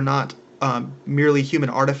they're not merely human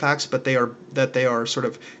artifacts, but they are sort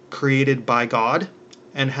of created by God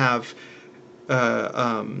and have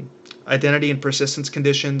identity and persistence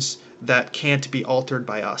conditions that can't be altered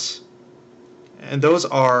by us. And those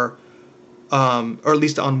are, or at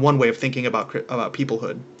least on one way of thinking about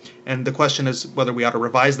peoplehood. And the question is whether we ought to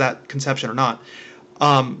revise that conception or not.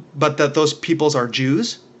 But that those peoples are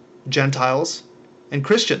Jews, Gentiles, and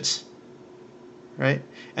Christians, right?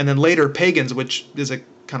 And then later pagans, which is a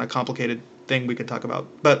kind of complicated thing we could talk about.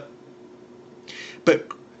 But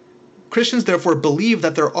Christians therefore believe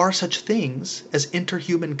that there are such things as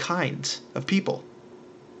interhuman kinds of people.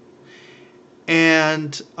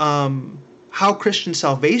 And how Christian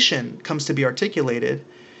salvation comes to be articulated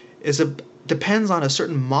depends on a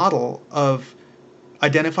certain model of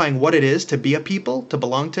identifying what it is to be a people, to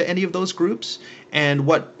belong to any of those groups, and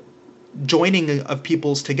what joining of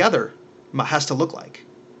peoples together has to look like.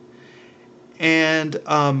 And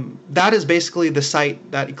that is basically the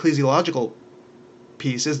site, that ecclesiological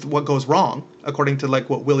piece is what goes wrong, according to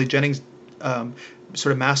what Willie Jennings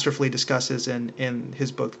sort of masterfully discusses in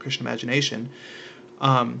his book, The Christian Imagination.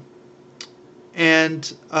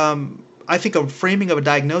 I think a framing of a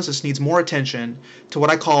diagnosis needs more attention to what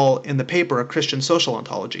I call in the paper a Christian social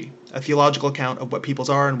ontology, a theological account of what peoples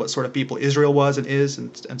are and what sort of people Israel was and is,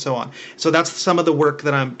 and so on. So that's some of the work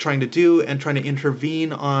that I'm trying to do, and trying to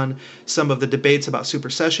intervene on some of the debates about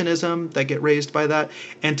supersessionism that get raised by that,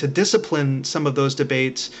 and to discipline some of those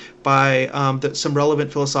debates by some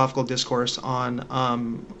relevant philosophical discourse on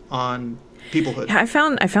peoplehood. Yeah,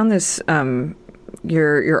 I found this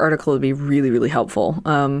your article would be really, really helpful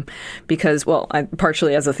because, well,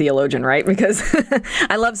 partially as a theologian, right? Because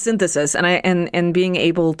I love synthesis and being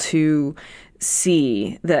able to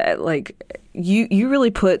see that, you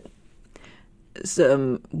really put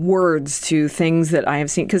some words to things that I have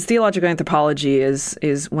seen, because theological anthropology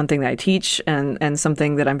is one thing that I teach and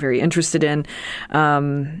something that I'm very interested in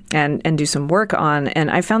and do some work on. And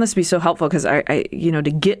I found this to be so helpful because I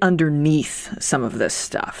to get underneath some of this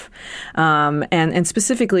stuff and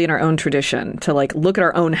specifically in our own tradition, to look at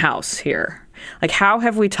our own house here. How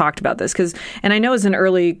have we talked about this? And I know as an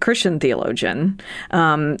early Christian theologian,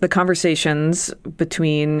 the conversations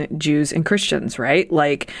between Jews and Christians, right?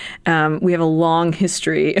 We have a long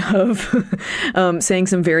history of saying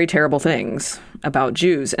some very terrible things about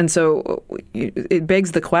Jews. And so it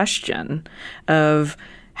begs the question of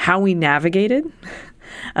how we navigated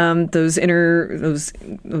those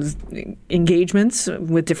engagements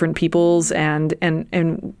with different peoples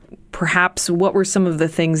and perhaps what were some of the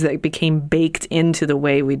things that became baked into the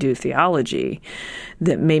way we do theology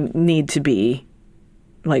that may need to be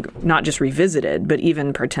not just revisited, but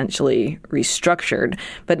even potentially restructured,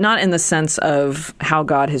 but not in the sense of how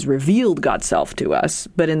God has revealed God's self to us,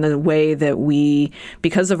 but in the way that we,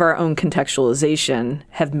 because of our own contextualization,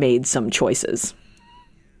 have made some choices.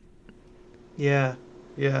 Yeah,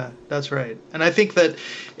 that's right. And I think that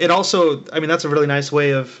it also, that's a really nice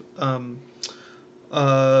way of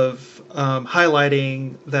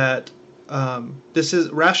highlighting that this is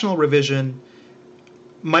rational revision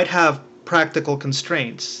might have practical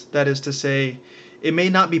constraints. That is to say, it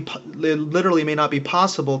literally may not be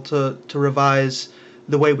possible to revise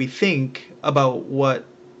the way we think about what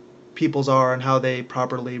peoples are and how they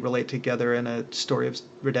properly relate together in a story of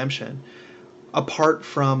redemption, apart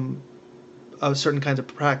from certain kinds of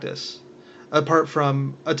practice, apart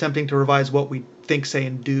from attempting to revise what we think, say,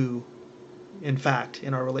 and do, in fact,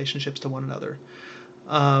 in our relationships to one another.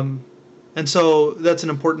 And so that's an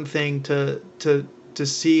important thing to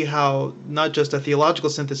see how not just a theological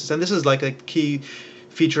synthesis, and this is like a key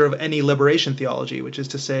feature of any liberation theology, which is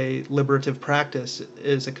to say liberative practice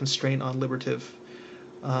is a constraint on liberative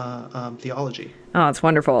theology. Oh, it's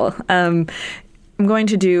wonderful. I'm going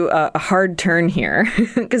to do a hard turn here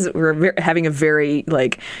because we're having a very,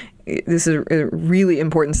 this is really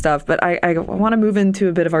important stuff, but I want to move into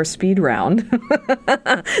a bit of our speed round.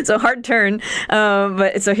 So hard turn.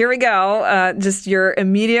 But so here we go. Just your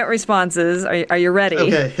immediate responses. Are you ready?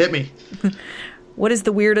 Okay, hit me. What is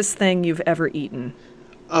the weirdest thing you've ever eaten?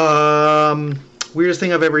 Weirdest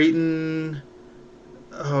thing I've ever eaten.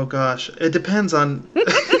 Oh gosh, it depends on.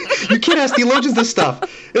 You can't ask theologians this stuff.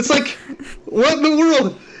 It's like, what in the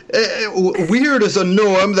world? Weird is a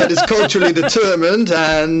norm that is culturally determined,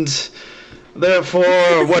 and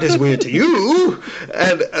therefore, what is weird to you,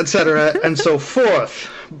 and etc. and so forth.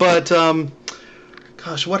 But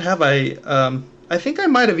gosh, what have I? I think I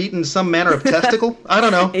might have eaten some manner of testicle. I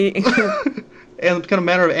don't know. And kind of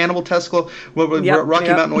manner of animal testicle. Rocky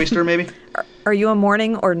Mountain oyster, maybe. Are you a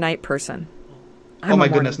morning or night person? Oh my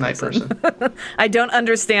goodness, night person. I don't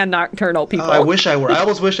understand nocturnal people. I wish I were. I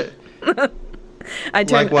always wish it. I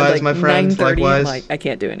turn likewise, my friends. 9:30, Likewise. I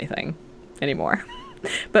can't do anything anymore.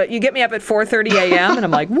 But you get me up at 4:30 a.m. and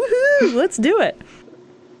I'm like, woohoo, let's do it.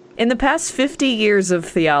 In the past 50 years of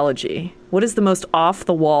theology, what is the most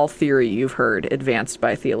off-the-wall theory you've heard advanced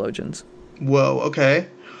by theologians? Whoa. Okay.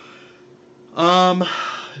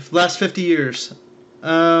 Last 50 years.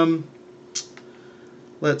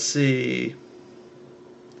 Let's see.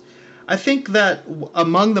 I think that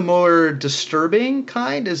among the more disturbing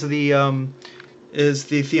kind is the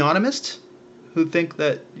theonomist, who think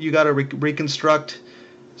that you got to reconstruct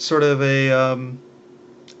sort of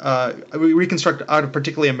reconstruct out of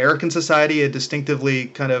particularly American society a distinctively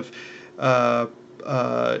kind of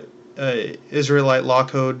Israelite law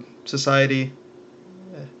code society.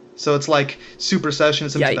 So it's like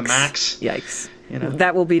supersessionism to the max. Yikes. You know?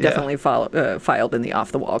 That will be definitely filed in the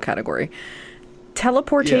off-the-wall category.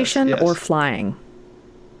 Teleportation or flying?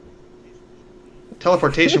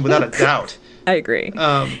 Teleportation, without a doubt. I agree.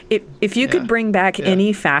 If you could bring back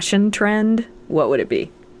any fashion trend, what would it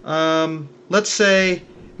be? Let's say...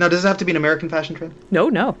 Now, does it have to be an American fashion trend?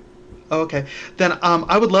 No. Oh, okay. Then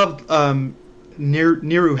I would love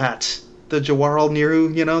Nehru hats. The Jawaharlal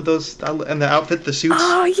Nehru, those, and the outfit, the suits.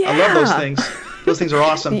 Oh, yeah. I love those things. Those things are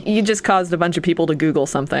awesome. You just caused a bunch of people to Google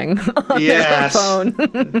something on their phone.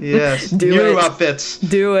 Yes. Nehru outfits.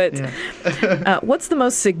 Do it. Yeah. What's the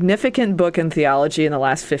most significant book in theology in the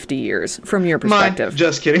last 50 years, from your perspective? Mine.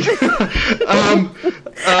 Just kidding.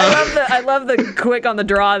 I love the quick on the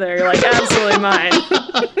draw there. You're like, absolutely mine.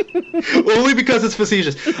 Only because it's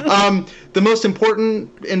facetious. The most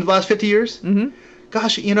important in the last 50 years? Mm-hmm.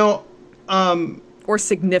 Gosh, or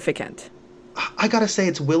significant. I gotta say,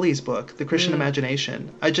 it's Willie's book, The Christian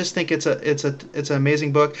Imagination. I just think it's an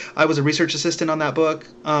amazing book. I was a research assistant on that book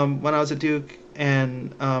when I was at Duke,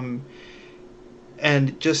 and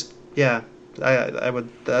just I would.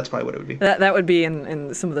 That's probably what it would be. That would be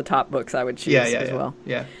in some of the top books I would choose as well.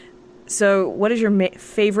 Yeah. So, what is your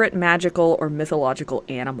favorite magical or mythological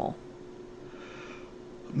animal?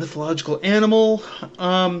 Mythological animal.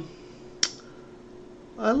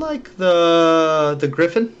 I like the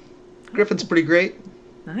griffin. Griffin's pretty great.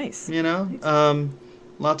 Nice.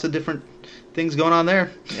 Lots of different things going on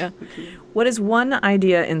there. Yeah. What is one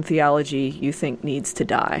idea in theology you think needs to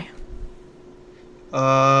die?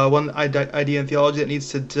 One idea in theology that needs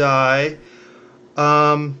to die.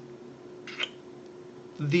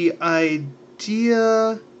 The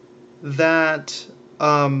idea that...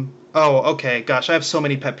 okay. Gosh, I have so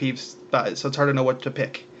many pet peeves, so it's hard to know what to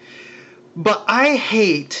pick. But I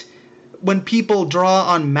hate when people draw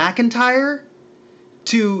on McIntyre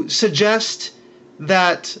to suggest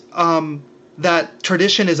that that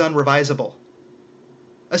tradition is unrevisable.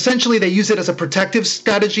 Essentially, they use it as a protective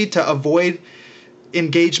strategy to avoid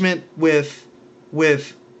engagement with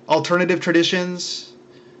alternative traditions,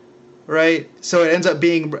 right? So it ends up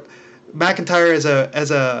being McIntyre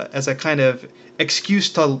as a kind of excuse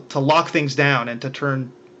to lock things down and to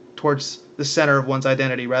turn towards the center of one's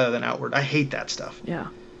identity rather than outward. I hate that stuff. Yeah.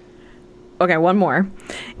 Okay, one more.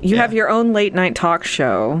 You have your own late night talk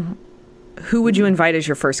show. Who would you invite as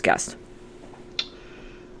your first guest?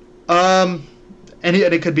 And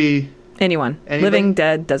it could be anyone. anybody? Living,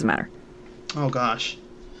 dead, doesn't matter. Oh gosh.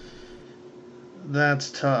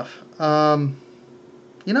 That's tough. I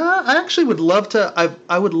actually would love to.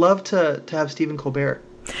 I would love to have Stephen Colbert.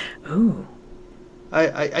 Ooh.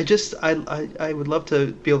 I would love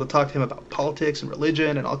to be able to talk to him about politics and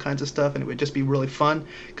religion and all kinds of stuff, and it would just be really fun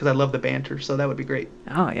because I love the banter. So that would be great.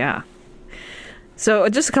 Oh, yeah. So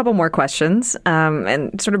just a couple more questions,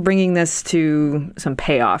 and sort of bringing this to some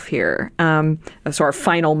payoff here. So our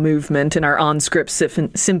final movement in our on-script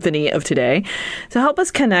symphony of today. To help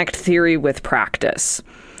us connect theory with practice,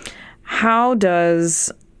 how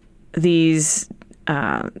does these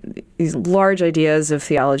large ideas of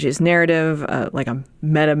theology's narrative, like a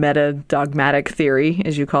meta dogmatic theory,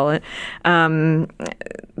 as you call it,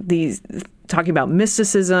 these talking about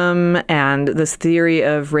mysticism and this theory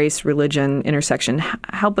of race, religion intersection,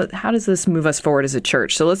 how does this move us forward as a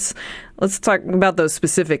church? So let's talk about those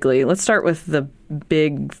specifically. Let's start with the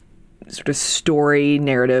big sort of story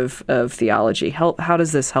narrative of theology. How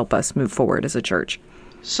does this help us move forward as a church?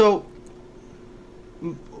 So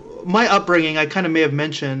my upbringing, I kind of may have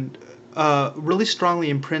mentioned, really strongly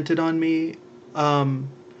imprinted on me.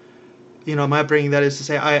 My upbringing, that is to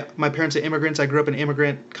say, my parents are immigrants. I grew up in an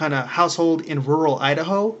immigrant kind of household in rural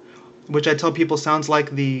Idaho, which I tell people sounds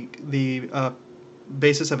like the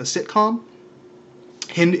basis of a sitcom,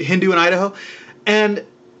 Hindu in Idaho. And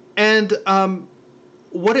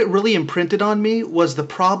what it really imprinted on me was the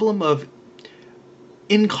problem of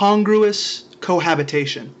incongruous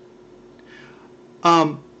cohabitation.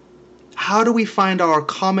 How do we find our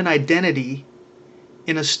common identity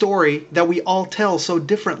in a story that we all tell so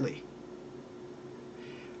differently?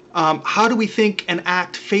 How do we think and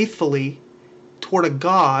act faithfully toward a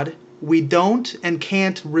God we don't and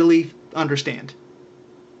can't really understand?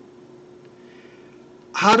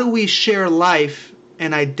 How do we share life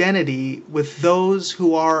and identity with those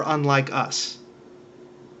who are unlike us?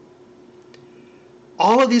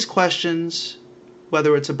 All of these questions,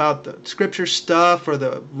 whether it's about the scripture stuff or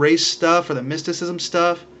the race stuff or the mysticism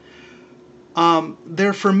stuff,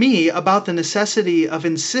 they're for me about the necessity of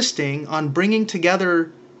insisting on bringing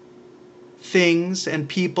together things and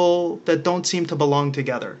people that don't seem to belong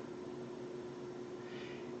together.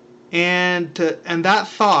 And that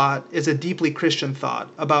thought is a deeply Christian thought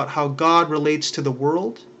about how God relates to the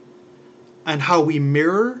world and how we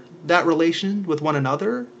mirror that relation with one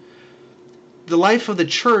another. The life of the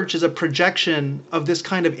church is a projection of this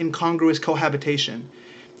kind of incongruous cohabitation.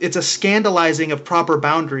 It's a scandalizing of proper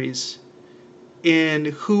boundaries in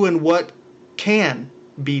who and what can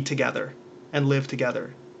be together and live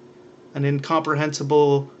together. An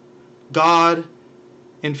incomprehensible God,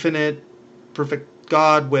 infinite, perfect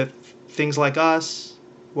God with things like us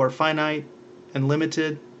who are finite and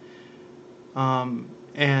limited,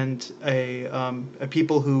 and a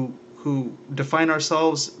people who define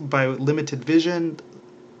ourselves by limited vision,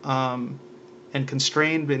 and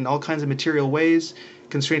constrained in all kinds of material ways,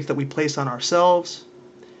 constraints that we place on ourselves,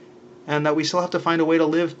 and that we still have to find a way to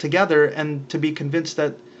live together and to be convinced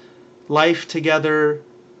that life together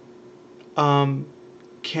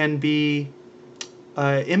can be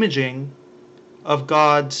imaging of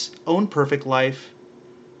God's own perfect life,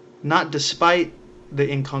 not despite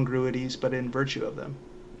the incongruities, but in virtue of them.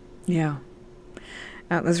 Yeah.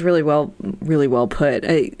 That's really well put.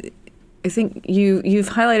 I think you've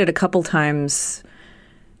highlighted a couple times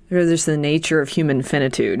there's the nature of human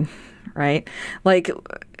finitude, right? Like,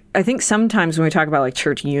 I think sometimes when we talk about like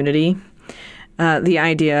church unity, the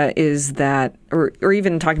idea is that, or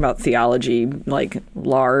even talking about theology, like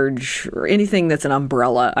large or anything that's an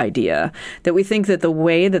umbrella idea, that we think that the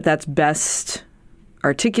way that that's best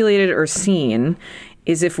articulated or seen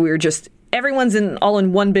is if we're just everyone's all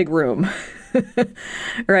in one big room.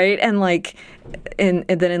 Right? And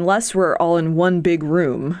then unless we're all in one big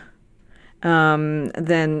room,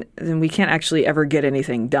 then we can't actually ever get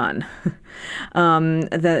anything done.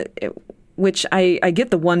 Which I get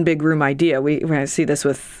the one big room idea. We see this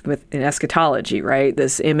with in eschatology, right?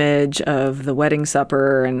 This image of the wedding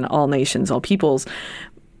supper and all nations, all peoples.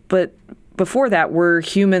 But before that, we're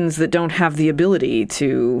humans that don't have the ability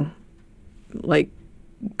to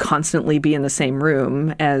constantly be in the same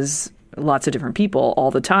room as lots of different people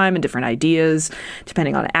all the time and different ideas,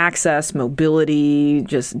 depending on access, mobility,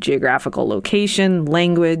 just geographical location,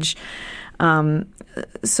 language.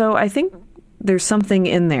 So I think there's something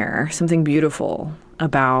in there, something beautiful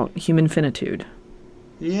about human finitude.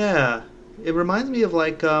 Yeah, it reminds me of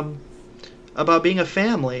about being a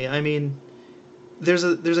family. I mean, there's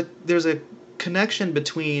a connection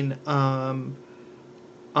between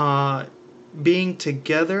being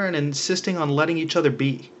together and insisting on letting each other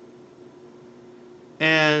be.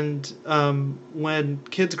 And when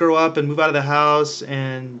kids grow up and move out of the house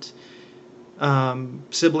and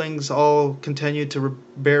siblings all continue to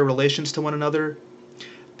bear relations to one another.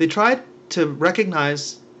 They tried to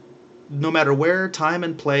recognize, no matter where, time,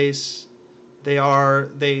 and place they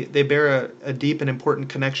bear a deep and important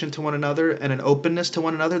connection to one another and an openness to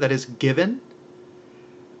one another that is given,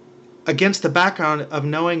 against the background of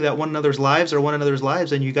knowing that one another's lives are one another's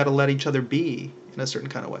lives, and you got to let each other be in a certain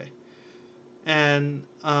kind of way. And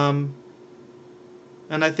I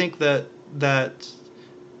think that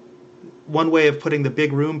one way of putting the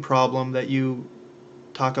big room problem that you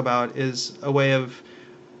talk about is a way of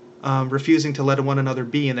refusing to let one another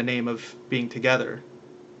be in the name of being together.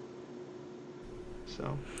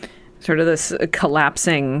 So, sort of this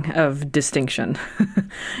collapsing of distinction,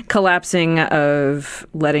 collapsing of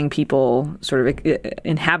letting people sort of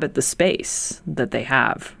inhabit the space that they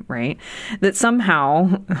have, right? That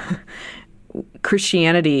somehow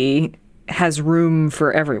Christianity has room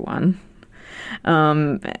for everyone,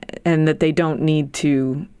 and that they don't need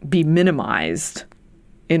to be minimized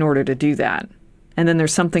in order to do that. And then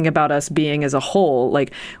there's something about us being as a whole,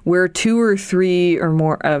 like where 2 or 3 or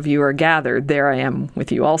more of you are gathered, there I am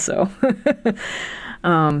with you also.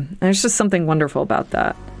 There's just something wonderful about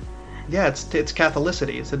that. Yeah, it's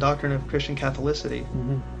Catholicity. It's the doctrine of Christian Catholicity.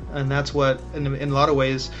 Mm-hmm. And that's what, in a lot of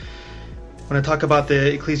ways, when I talk about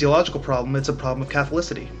the ecclesiological problem, it's a problem of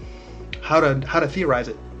Catholicity. How to theorize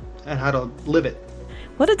it and how to live it.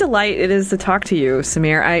 What a delight it is to talk to you,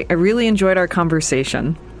 Samir. I really enjoyed our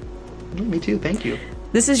conversation. Me too. Thank you.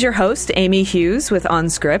 This is your host, Amy Hughes with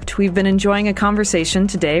OnScript. We've been enjoying a conversation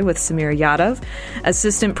today with Samir Yadav,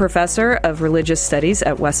 Assistant Professor of Religious Studies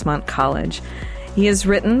at Westmont College. He has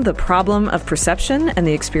written The Problem of Perception and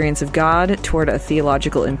the Experience of God Toward a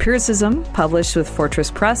Theological Empiricism, published with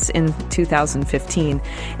Fortress Press in 2015.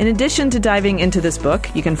 In addition to diving into this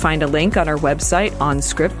book, you can find a link on our website,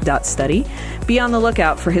 onscript.study. Be on the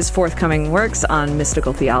lookout for his forthcoming works on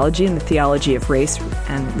mystical theology and the theology of race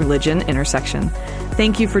and religion intersection.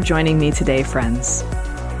 Thank you for joining me today, friends.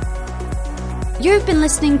 You've been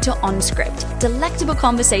listening to OnScript, delectable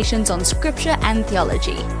conversations on scripture and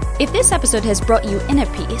theology. If this episode has brought you inner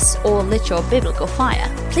peace or lit your biblical fire,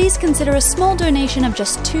 please consider a small donation of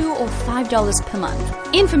just $2 or $5 per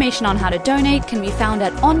month. Information on how to donate can be found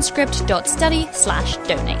at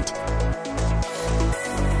onscript.study/donate.